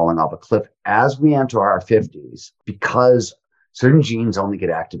skills falling off a cliff as we enter our 50s, because certain genes only get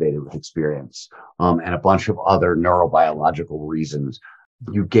activated with experience, and a bunch of other neurobiological reasons,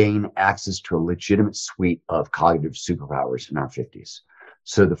 you gain access to a legitimate suite of cognitive superpowers in our 50s.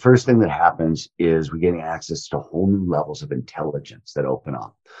 So the first thing that happens is we get access to whole new levels of intelligence that open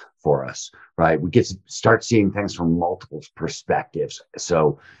up for us, right? We get to start seeing things from multiple perspectives.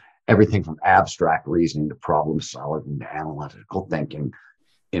 So everything from abstract reasoning to problem solving to analytical thinking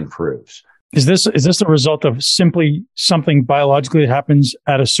improves. Is this a result of simply something biologically that happens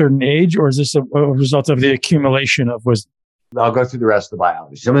at a certain age, or is this a result of the accumulation of wisdom? I'll go through the rest of the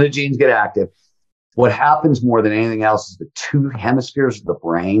biology. Some of the genes get active. What happens more than anything else is the two hemispheres of the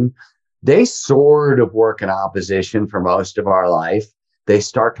brain, they sort of work in opposition for most of our life. They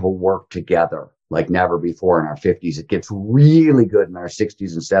start to work together like never before in our 50s. It gets really good in our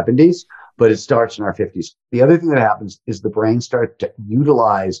 60s and 70s, but it starts in our 50s. The other thing that happens is the brain starts to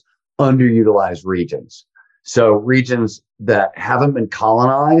utilize underutilized regions. So regions that haven't been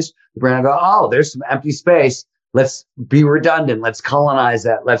colonized, the brain will go, oh, there's some empty space. Let's be redundant. Let's colonize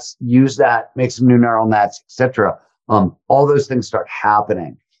that. Let's use that, make some new neural nets, etc. All those things start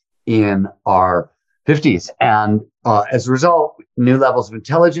happening in our 50s. And as a result, new levels of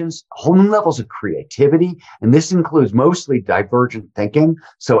intelligence, whole new levels of creativity. And this includes mostly divergent thinking.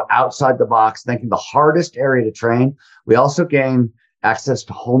 So outside the box thinking, the hardest area to train. We also gain access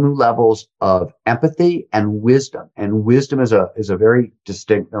to whole new levels of empathy and wisdom. And wisdom is a very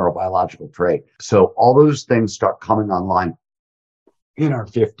distinct neurobiological trait. So all those things start coming online in our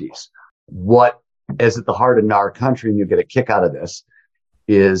 50s. What is at the heart of NAR country, and you get a kick out of this,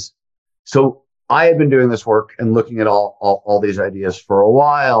 is so I had been doing this work and looking at all these ideas for a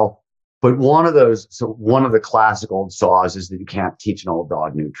while, but one of the classic old saws is that you can't teach an old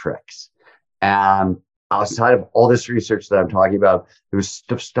dog new tricks. And outside of all this research that I'm talking about, there was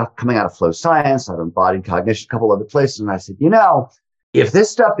stuff coming out of flow science, out of embodied cognition, a couple other places. And I said, if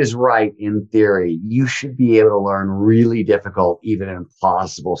this stuff is right in theory, you should be able to learn really difficult, even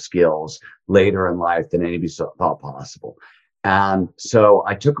impossible skills later in life than anybody thought possible. And so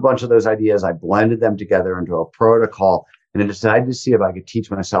I took a bunch of those ideas, I blended them together into a protocol, and I decided to see if I could teach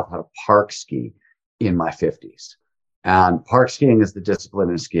myself how to park ski in my 50s. And park skiing is the discipline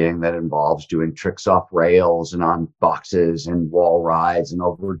in skiing that involves doing tricks off rails and on boxes and wall rides and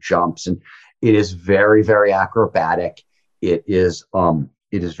over jumps. And it is very, very acrobatic. It is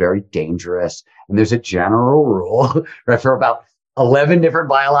very dangerous. And there's a general rule, right, for about 11 different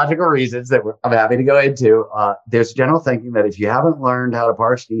biological reasons that I'm happy to go into. There's general thinking that if you haven't learned how to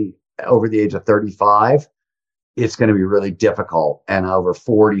park ski over the age of 35, it's going to be really difficult. And over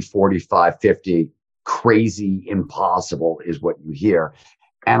 40, 45, 50, crazy, impossible is what you hear.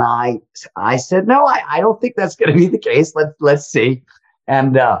 And I said, no, I don't think that's going to be the case. Let's see.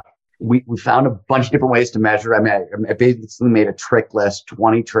 And we found a bunch of different ways to measure. I mean, I basically made a trick list,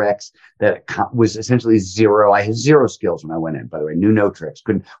 20 tricks that was essentially zero. I had zero skills when I went in, by the way, knew no tricks.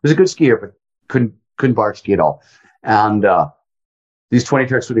 Was a good skier, but couldn't park ski at all. And these 20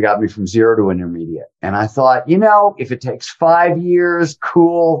 tricks would have got me from zero to intermediate. And I thought, if it takes 5 years,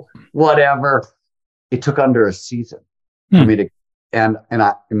 cool, whatever. It took under a season for me to, and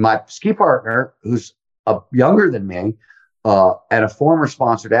my ski partner, who's younger than me, and a former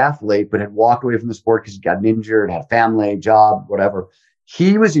sponsored athlete, but had walked away from the sport because he got injured, had a family, job, whatever.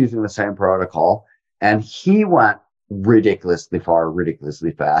 He was using the same protocol, and he went ridiculously far,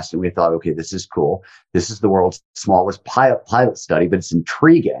 ridiculously fast. And we thought, okay, this is cool. This is the world's smallest pilot study, but it's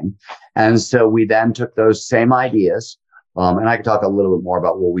intriguing. And so we then took those same ideas, and I could talk a little bit more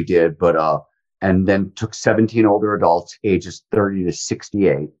about what we did, but and then took 17 older adults, ages 30 to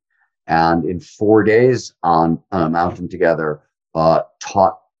 68. And in 4 days on a mountain together,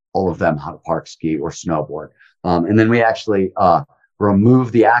 taught all of them how to park ski or snowboard. And then we actually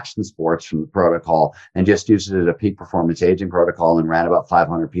removed the action sports from the protocol and just used it as a peak performance aging protocol and ran about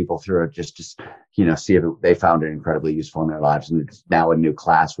 500 people through it just to, see if they found it incredibly useful in their lives. And it's now a new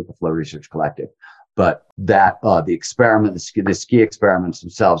class with the Flow Research Collective. But that the experiment, the ski experiments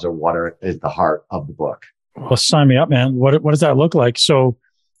themselves are what are at the heart of the book. Well, sign me up, man. What does that look like? So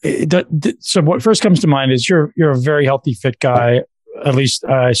what first comes to mind is you're a very healthy, fit guy. At least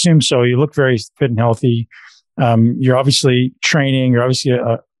I assume so. You look very fit and healthy. You're obviously training. You're obviously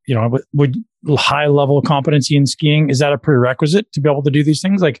would high level competency in skiing. Is that a prerequisite to be able to do these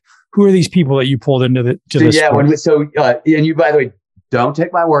things? Like, who are these people that you pulled into this? Yeah. And you, by the way, don't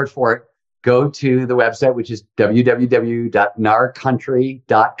take my word for it. Go to the website, which is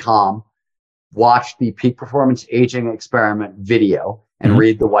www.narcountry.com. Watch the peak performance aging experiment video and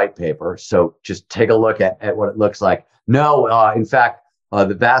read the white paper. So just take a look at what it looks like. No, in fact,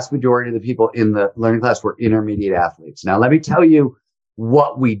 the vast majority of the people in the learning class were intermediate athletes. Now, let me tell you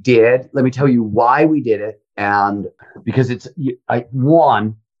what we did. Let me tell you why we did it. And because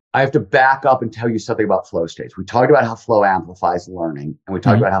I have to back up and tell you something about flow states. We talked about how flow amplifies learning, and we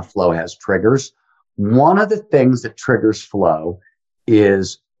talked about how flow has triggers. One of the things that triggers flow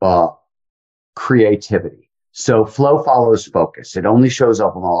is creativity. So flow follows focus. It only shows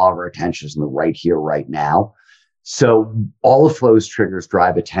up when all of our attention is in the right here, right now. So all of flow's triggers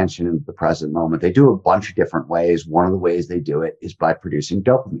drive attention into the present moment. They do a bunch of different ways. One of the ways they do it is by producing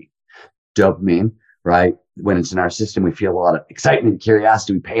dopamine. Dopamine, right? When it's in our system, we feel a lot of excitement,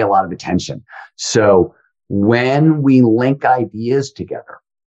 curiosity, we pay a lot of attention. So when we link ideas together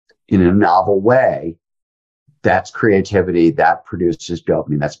in a novel way, that's creativity, that produces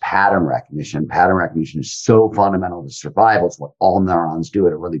dopamine. That's pattern recognition. Pattern recognition is so fundamental to survival. It's what all neurons do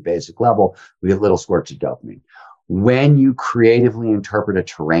at a really basic level. We get little squirts of dopamine. When you creatively interpret a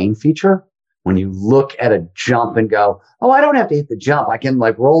terrain feature, when you look at a jump and go, oh, I don't have to hit the jump. I can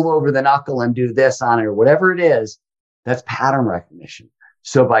roll over the knuckle and do this on it or whatever it is. That's pattern recognition.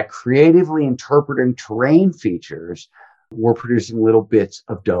 So by creatively interpreting terrain features, we're producing little bits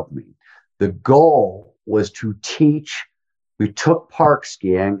of dopamine. The goal was to teach. We took park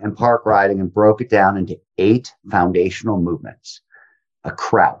skiing and park riding and broke it down into 8 foundational movements: a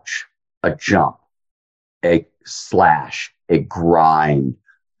crouch, a jump, a slash, a grind,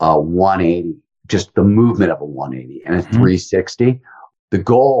 a 180, just the movement of a 180, and a 360. The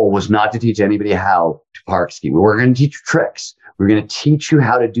goal was not to teach anybody how to park ski. We were going to teach you tricks. We were going to teach you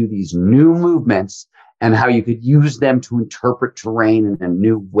how to do these new movements and how you could use them to interpret terrain in a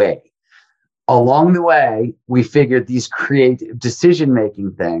new way. Along the way, we figured these creative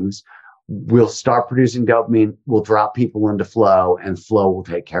decision-making things will start producing dopamine, will drop people into flow, and flow will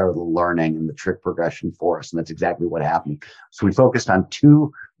take care of the learning and the trick progression for us. And that's exactly what happened. So we focused on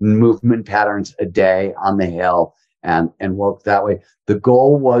 2 movement patterns a day on the hill and worked that way. The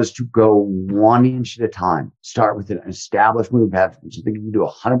goal was to go 1 inch at a time, start with an established movement pattern, something you can do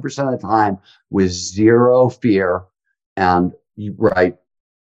 100% of the time with zero fear and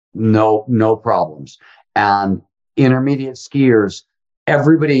no problems. And intermediate skiers,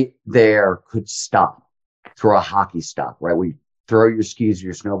 everybody there could stop, throw a hockey stop, right? We throw your skis or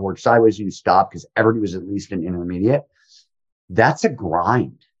your snowboard sideways and you stop because everybody was at least an intermediate. That's a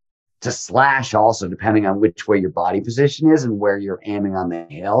grind. It's a slash also, depending on which way your body position is and where you're aiming on the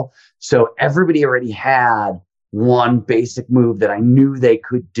hill. So everybody already had one basic move that I knew they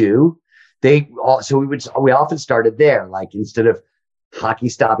could do. We often started there, like instead of hockey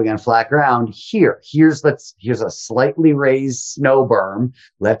stopping on flat ground, here's a slightly raised snow berm.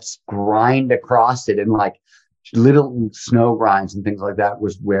 Let's grind across it, and like little snow grinds and things like that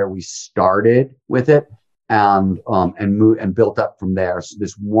was where we started with it, and built up from there. So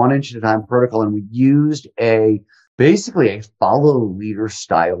this 1 inch at a time protocol, and we used basically a follow the leader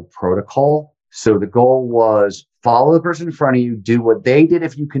style protocol. So the goal was follow the person in front of you, do what they did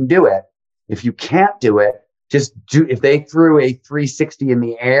if you can do it. If you can't do it, if they threw a 360 in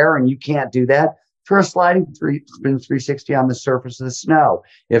the air and you can't do that, throw a sliding 360 on the surface of the snow.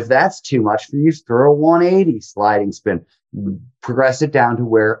 If that's too much for you, throw a 180 sliding spin. Progress it down to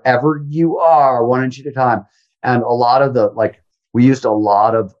wherever you are, 1 inch at a time. And a lot of we used a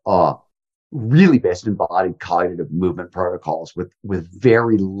lot of really best embodied cognitive movement protocols with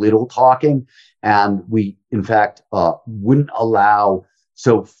very little talking. And we, in fact, wouldn't allow.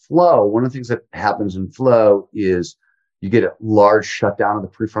 So flow, one of the things that happens in flow is you get a large shutdown of the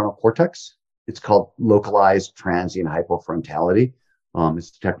prefrontal cortex. It's called localized transient hypofrontality.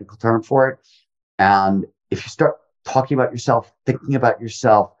 It's the technical term for it. And if you start talking about yourself, thinking about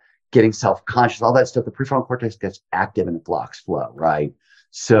yourself, getting self-conscious, all that stuff, the prefrontal cortex gets active and it blocks flow, right?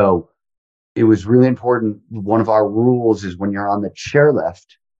 So it was really important. One of our rules is when you're on the chairlift,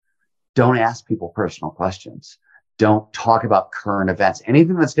 don't ask people personal questions. Don't talk about current events.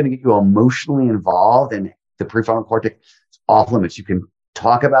 Anything that's going to get you emotionally involved in the prefrontal cortex is off limits. You can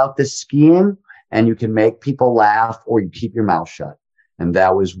talk about the skiing and you can make people laugh, or you keep your mouth shut. And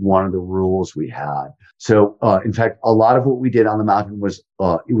that was one of the rules we had. So, in fact, a lot of what we did on the mountain was,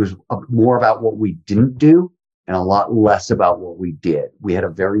 it was more about what we didn't do and a lot less about what we did. We had a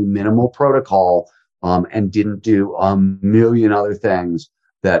very minimal protocol, and didn't do a million other things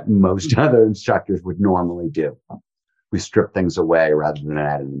that most other instructors would normally do. We strip things away rather than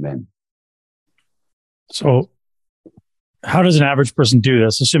adding them in. So how does an average person do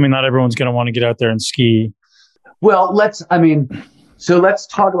this? Assuming not everyone's going to want to get out there and ski. Well, let's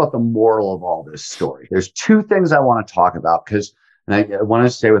talk about the moral of all this story. There's 2 things I want to talk about and I want to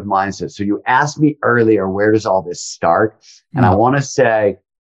stay with mindset. So you asked me earlier, where does all this start? And I want to say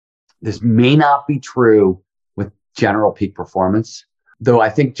this may not be true with general peak performance. Though I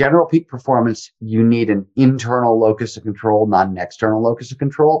think general peak performance, you need an internal locus of control, not an external locus of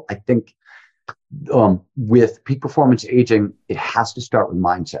control. I think with peak performance aging, it has to start with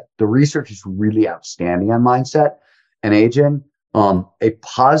mindset. The research is really outstanding on mindset and aging. A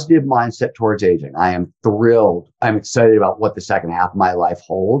positive mindset towards aging. I am thrilled. I'm excited about what the second half of my life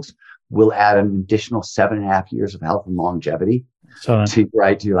holds. We'll add an additional 7.5 years of health and longevity to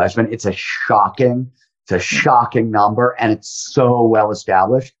your lifespan. It's a shocking number, and it's so well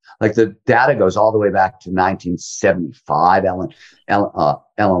established. Like the data goes all the way back to 1975. Ellen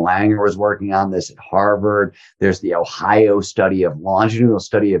Langer was working on this at Harvard. There's the Ohio study of longitudinal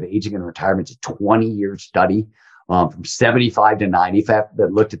study of aging and retirement. It's a 20-year study from 75 to 95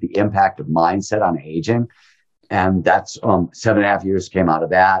 that looked at the impact of mindset on aging. And that's 7.5 years came out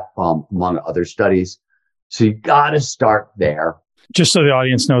of that, among other studies. So you got to start there. Just so the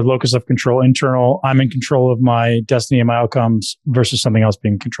audience knows, locus of control, internal, I'm in control of my destiny and my outcomes versus something else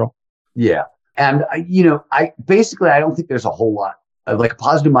being in control. Yeah. And, I don't think there's a whole lot of like a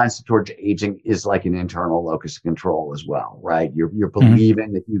positive mindset towards aging is like an internal locus of control as well, right? You're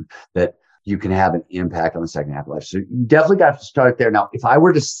believing that you can have an impact on the second half of life. So you definitely got to start there. Now, if I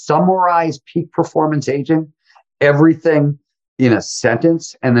were to summarize peak performance aging, everything in a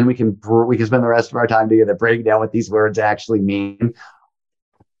sentence, and then we can spend the rest of our time together breaking down what these words actually mean.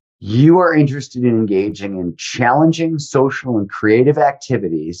 You are interested in engaging in challenging social and creative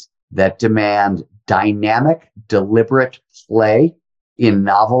activities that demand dynamic, deliberate play in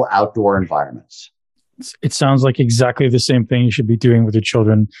novel outdoor environments. It sounds like exactly the same thing you should be doing with your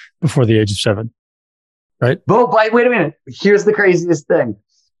children before the age of 7, right? But wait a minute. Here's the craziest thing.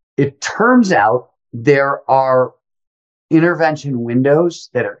 It turns out there are intervention windows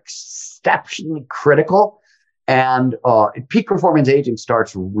that are exceptionally critical. And peak performance aging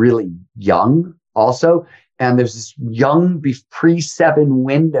starts really young also. And there's this young pre-7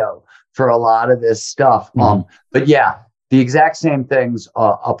 window for a lot of this stuff. But yeah, the exact same things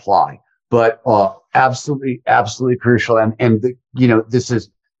apply. But absolutely crucial. And this is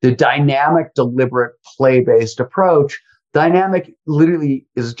the dynamic, deliberate, play-based approach. Dynamic literally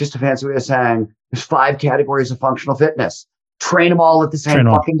is just a fancy way of saying there's 5 categories of functional fitness. Train them all at the same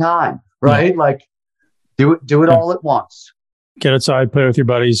fucking time, right? Like do it all at once. Get outside, play with your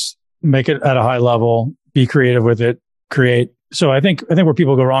buddies, make it at a high level, be creative with it, create. So I think where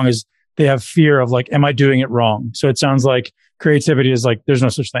people go wrong is they have fear of like, am I doing it wrong? So it sounds like creativity is like, there's no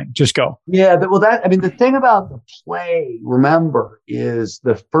such thing. Just go. Yeah. The thing about the play, remember, is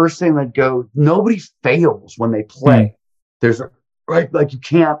the first thing that goes, nobody fails when they play. There's right. Like you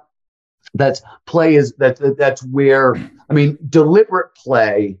can't, that's where, deliberate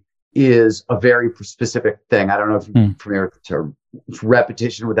play is a very specific thing. I don't know if you're familiar with the term. It's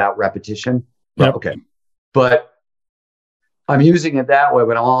repetition without repetition. Yep. Okay. But I'm using it that way,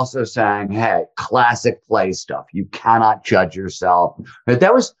 but I'm also saying, hey, classic play stuff. You cannot judge yourself.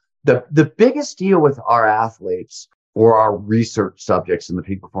 That was the biggest deal with our athletes or our research subjects in the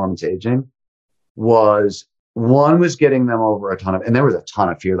peak performance aging was getting them over and there was a ton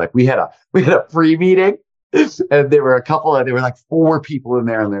of fear. Like we had a pre-meeting and there were like 4 people in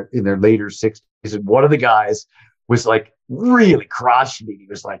there in their later 60s. And one of the guys was like really crushing me. He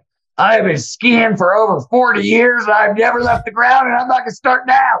was like, I've been skiing for over 40 years. And I've never left the ground and I'm not going to start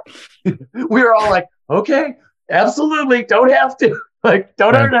now. We were all like, okay, absolutely. Don't have to. Like,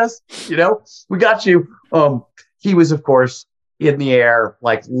 don't hurt us. We got you. He was, of course, in the air,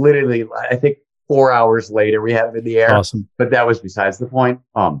 like literally, I think 4 hours later, we had him in the air. Awesome. But that was besides the point.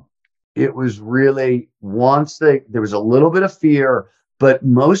 It was really there was a little bit of fear, but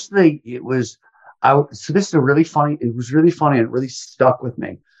mostly it was, so this is it was really funny and it really stuck with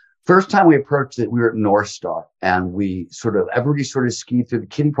me. First time we approached it, we were at North Star and everybody sort of skied through the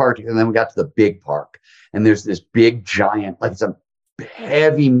kiddie park and then we got to the big park and there's this big giant, like it's a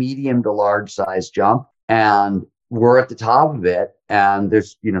heavy, medium to large size jump. And we're at the top of it and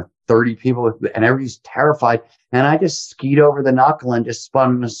there's, 30 people and everybody's terrified. And I just skied over the knuckle and just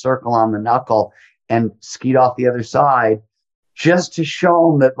spun in a circle on the knuckle and skied off the other side just to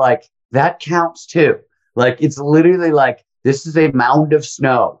show them that like that counts too. Like it's literally like, this is a mound of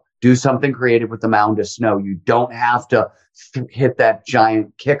snow. Do something creative with the mound of snow. You don't have to hit that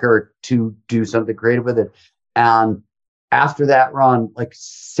giant kicker to do something creative with it. And after that run, like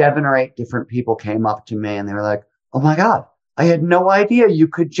 7 or 8 different people came up to me and they were like, oh my God, I had no idea you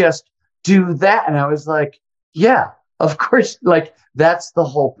could just do that. And I was like, yeah, of course. Like that's the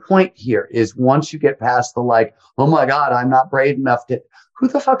whole point here is once you get past the like, oh my God, I'm not brave enough who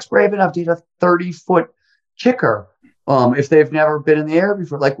the fuck's brave enough to hit a 30-foot kicker? If they've never been in the air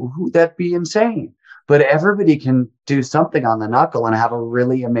before, like that'd be insane. But everybody can do something on the knuckle and have a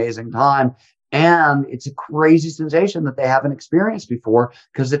really amazing time. And it's a crazy sensation that they haven't experienced before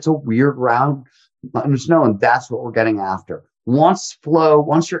because it's a weird round on snow. And that's what we're getting after. Once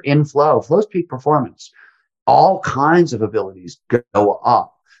you're in flow's peak performance, all kinds of abilities go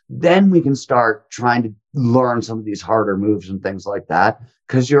up. Then we can start trying to learn some of these harder moves and things like that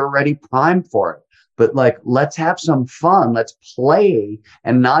because you're already primed for it. But like, let's have some fun. Let's play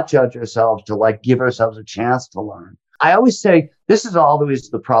and not judge ourselves to like give ourselves a chance to learn. I always say this is always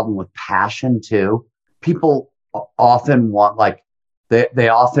the problem with passion too. People often want like, they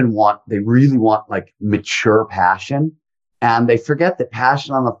really want like mature passion. And they forget that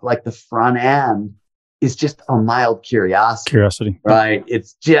passion on the front end is just a mild curiosity. Right.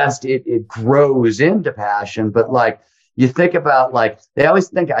 It's just, it grows into passion. But like, you think about like, they always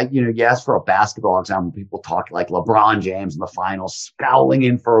think, you ask for a basketball example, people talk like LeBron James in the finals, scowling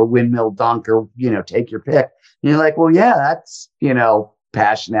in for a windmill dunk or, take your pick. And you're like, well, yeah, that's,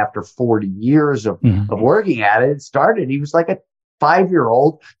 passion after 40 years of working at it. It started, he was like a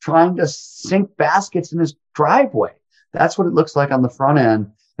 5-year-old trying to sink baskets in his driveway. That's what it looks like on the front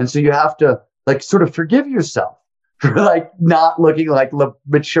end. And so you have to like sort of forgive yourself for like not looking like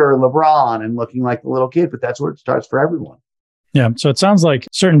mature LeBron and looking like a little kid, but that's where it starts for everyone. Yeah. So it sounds like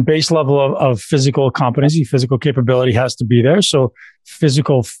certain base level of physical competency, physical capability has to be there. So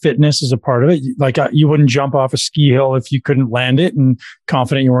physical fitness is a part of it. Like you wouldn't jump off a ski hill if you couldn't land it and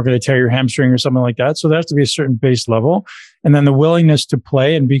confident you weren't going to tear your hamstring or something like that. So there has to be a certain base level. And then the willingness to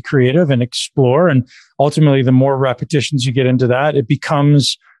play and be creative and explore. And ultimately, the more repetitions you get into that, it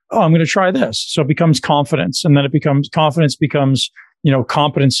becomes, oh, I'm going to try this. So it becomes confidence. And then confidence becomes,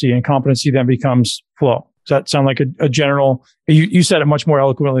 competency, and competency then becomes flow. Does that sound like a general? You said it much more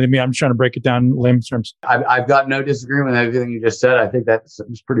eloquently than me. I'm just trying to break it down in layman's terms. I've got no disagreement with everything you just said. I think that's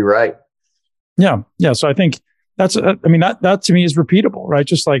pretty right. Yeah. So I think that to me is repeatable, right?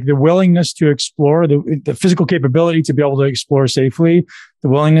 Just like the willingness to explore, the physical capability to be able to explore safely, the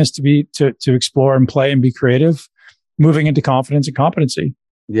willingness to explore and play and be creative, moving into confidence and competency.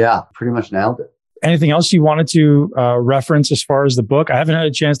 Yeah, pretty much nailed it. Anything else you wanted to reference as far as the book? I haven't had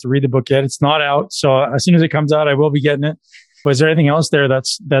a chance to read the book yet. It's not out. So as soon as it comes out, I will be getting it. But is there anything else there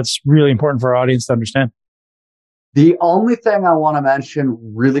that's really important for our audience to understand? The only thing I want to mention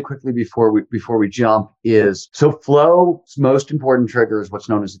really quickly before we jump is, so flow's most important trigger is what's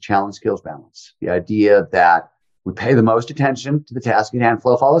known as the challenge skills balance. The idea that we pay the most attention to the task at hand.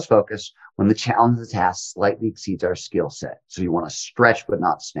 Flow follows focus when the challenge of the task slightly exceeds our skill set. So you want to stretch but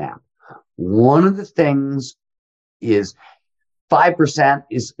not snap. One of the things is 5%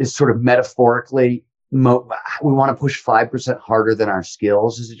 is sort of metaphorically, we want to push 5% harder than our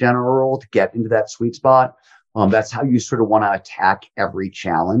skills as a general rule to get into that sweet spot. That's how you sort of want to attack every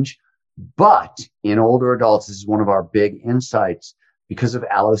challenge. But in older adults, this is one of our big insights, because of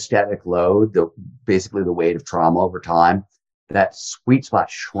allostatic load, basically the weight of trauma over time, that sweet spot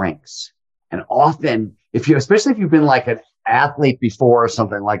shrinks. And often, especially if you've been like an athlete before or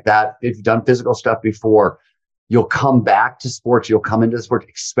something like that, if you've done physical stuff before, you'll come back to sports, you'll come into sport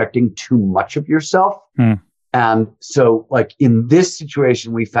expecting too much of yourself. And so like in this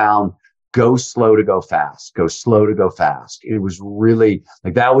situation, we found go slow to go fast, go slow to go fast. It was really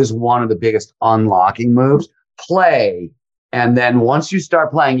like, that was one of the biggest unlocking moves. Play. And then once you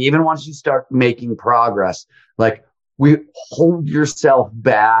start playing, even once you start making progress, like we hold yourself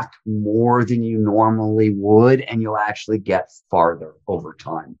back more than you normally would, and you'll actually get farther over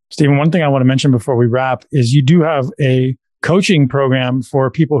time. Stephen, one thing I want to mention before we wrap is you do have a coaching program for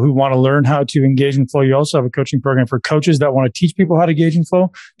people who want to learn how to engage in flow. You also have a coaching program for coaches that want to teach people how to engage in flow.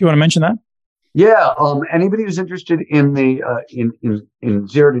 Do you want to mention that? Yeah. Anybody who's interested in the in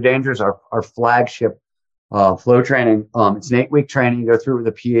Zero to Danger is our flagship flow training. It's an 8-week training. You go through with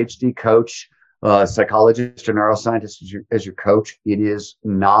a PhD coach, psychologist or neuroscientist as your coach. It is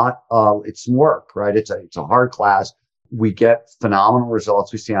not, it's some work, right? It's a hard class. We get phenomenal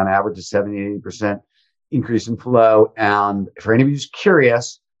results. We see on average a 70-80% increase in flow. And for anybody who's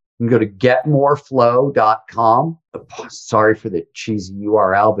curious, you can go to getmoreflow.com. Sorry for the cheesy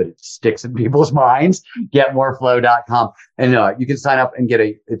URL, but it sticks in people's minds. Getmoreflow.com. And you can sign up and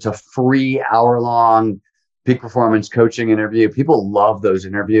it's a free hour-long peak performance coaching interview. People love those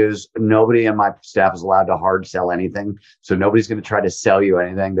interviews. Nobody on my staff is allowed to hard sell anything. So nobody's going to try to sell you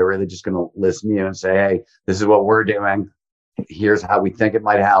anything. They're really just going to listen to you and say, hey, this is what we're doing. Here's how we think it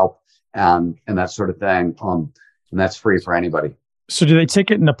might help. And that sort of thing. And that's free for anybody. So do they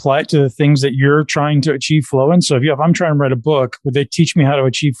take it and apply it to the things that you're trying to achieve flow in? So if I'm trying to write a book, would they teach me how to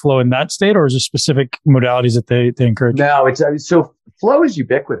achieve flow in that state, or is there specific modalities that they encourage? No, so flow is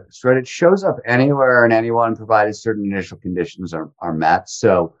ubiquitous, right? It shows up anywhere and anyone, provided certain initial conditions are met.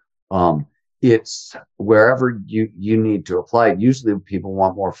 So it's wherever you need to apply it. Usually people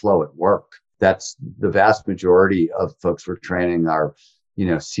want more flow at work. That's the vast majority of folks we're training are,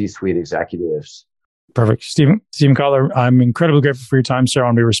 C-suite executives. Perfect. Stephen Kotler, I'm incredibly grateful for your time, sir. I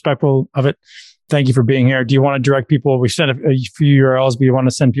want to be respectful of it. Thank you for being here. Do you want to direct people? We sent a few URLs, but you want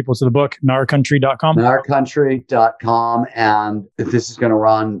to send people to the book, narcountry.com? Narcountry.com. And this is going to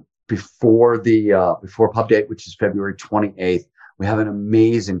run before pub date, which is February 28th. We have an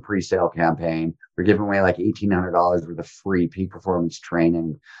amazing pre-sale campaign. We're giving away like $1,800 worth of free peak performance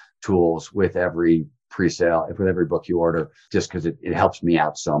training tools with every pre-sale, with every book you order, just because it helps me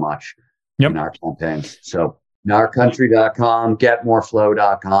out so much. In our campaign. So narcountry.com,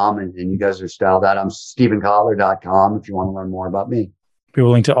 getmoreflow.com, and you guys are styled out. I'm stephenkotler.com if you want to learn more about me. We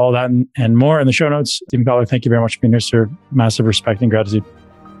will link to all that and more in the show notes. Stephen Kotler, thank you very much for being here, sir. Massive respect and gratitude.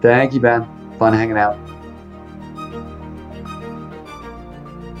 Thank you, Ben. Fun hanging out.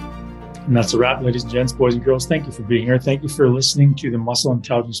 And that's a wrap, ladies and gents, boys and girls. Thank you for being here. Thank you for listening to the Muscle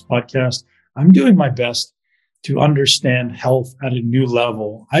Intelligence Podcast. I'm doing my best to understand health at a new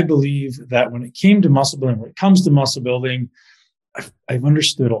level. I believe that when it came to muscle building, when it comes to muscle building, I've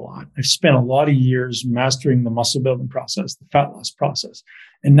understood a lot. I've spent a lot of years mastering the muscle building process, the fat loss process.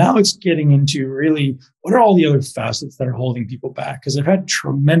 And now it's getting into really what are all the other facets that are holding people back? Because I've had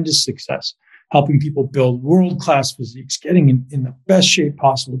tremendous success helping people build world-class physiques, getting in the best shape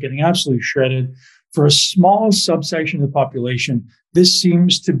possible, getting absolutely shredded. For a small subsection of the population, this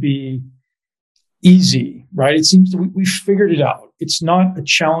seems to be easy, right? It seems that we've figured it out. It's not a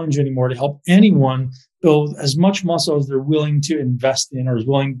challenge anymore to help anyone build as much muscle as they're willing to invest in or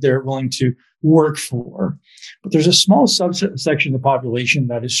they're willing to work for. But there's a small subsection of the population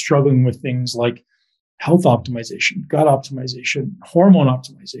that is struggling with things like health optimization, gut optimization, hormone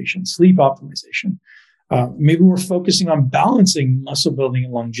optimization, sleep optimization. Maybe we're focusing on balancing muscle building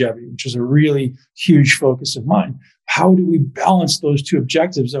and longevity, which is a really huge focus of mine. How do we balance those two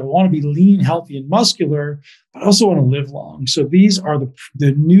objectives? I want to be lean, healthy, and muscular, but I also want to live long. So these are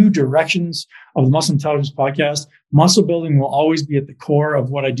the new directions of the Muscle Intelligence Podcast. Muscle building will always be at the core of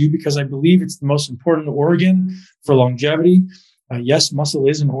what I do because I believe it's the most important organ for longevity. Yes, muscle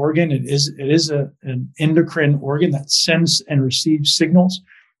is an organ. It is an endocrine organ that sends and receives signals,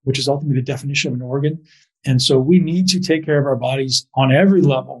 which is ultimately the definition of an organ. And so we need to take care of our bodies on every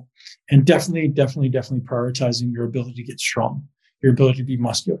level, and definitely prioritizing your ability to get strong, your ability to be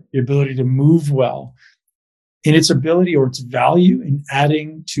muscular, your ability to move well, in its ability or its value in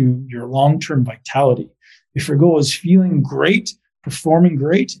adding to your long-term vitality. If your goal is feeling great, performing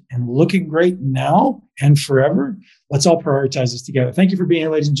great, and looking great now and forever, let's all prioritize this together. Thank you for being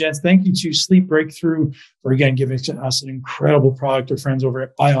here, ladies and gents. Thank you to Sleep Breakthrough for, again, giving us an incredible product. Our friends over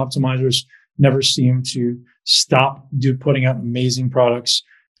at Bioptimizers never seem to stop putting out amazing products.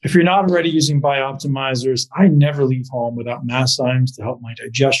 If you're not already using Bioptimizers, I never leave home without masszymes to help my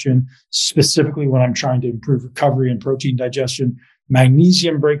digestion, specifically when I'm trying to improve recovery and protein digestion.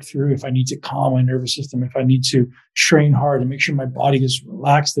 Magnesium Breakthrough if I need to calm my nervous system, if I need to train hard and make sure my body is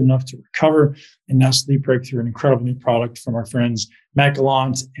relaxed enough to recover. And now Sleep Breakthrough, an incredible new product from our friends Matt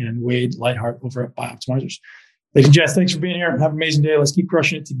Gallant and Wade Lightheart over at Bioptimizers. Ladies and gents, thanks for being here. Have an amazing day. Let's keep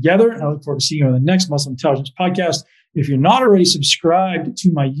crushing it together. And I look forward to seeing you on the next Muscle Intelligence Podcast. If you're not already subscribed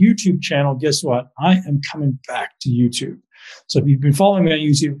to my YouTube channel, guess what? I am coming back to YouTube. So if you've been following me on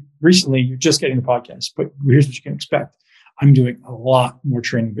YouTube recently, you're just getting the podcast. But here's what you can expect. I'm doing a lot more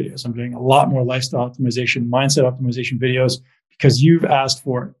training videos. I'm doing a lot more lifestyle optimization, mindset optimization videos because you've asked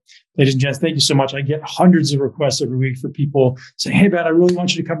for it. Ladies and gents, thank you so much. I get hundreds of requests every week for people saying, hey, Ben, I really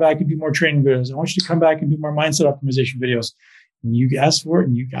want you to come back and do more training videos. I want you to come back and do more mindset optimization videos. And you asked for it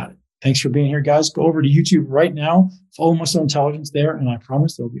and you got it. Thanks for being here, guys. Go over to YouTube right now. Follow Muscle Intelligence there. And I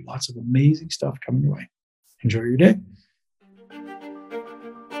promise there will be lots of amazing stuff coming your way. Enjoy your day.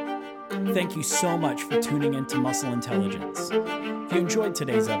 Thank you so much for tuning into Muscle Intelligence. If you enjoyed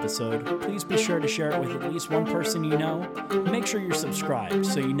today's episode, please be sure to share it with at least one person you know. Make sure you're subscribed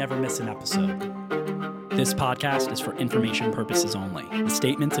so you never miss an episode. This podcast is for information purposes only. The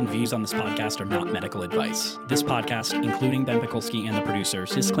statements and views on this podcast are not medical advice. This podcast, including Ben Pekulski and the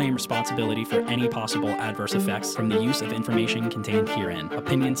producers, disclaim responsibility for any possible adverse effects from the use of information contained herein.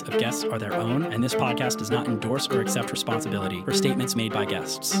 Opinions of guests are their own, and this podcast does not endorse or accept responsibility for statements made by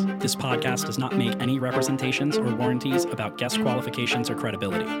guests. This podcast does not make any representations or warranties about guest qualifications or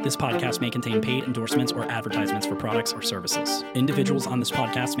credibility. This podcast may contain paid endorsements or advertisements for products or services. Individuals on this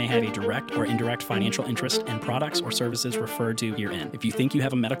podcast may have a direct or indirect financial interest in products or services referred to herein. If you think you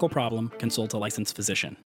have a medical problem, consult a licensed physician.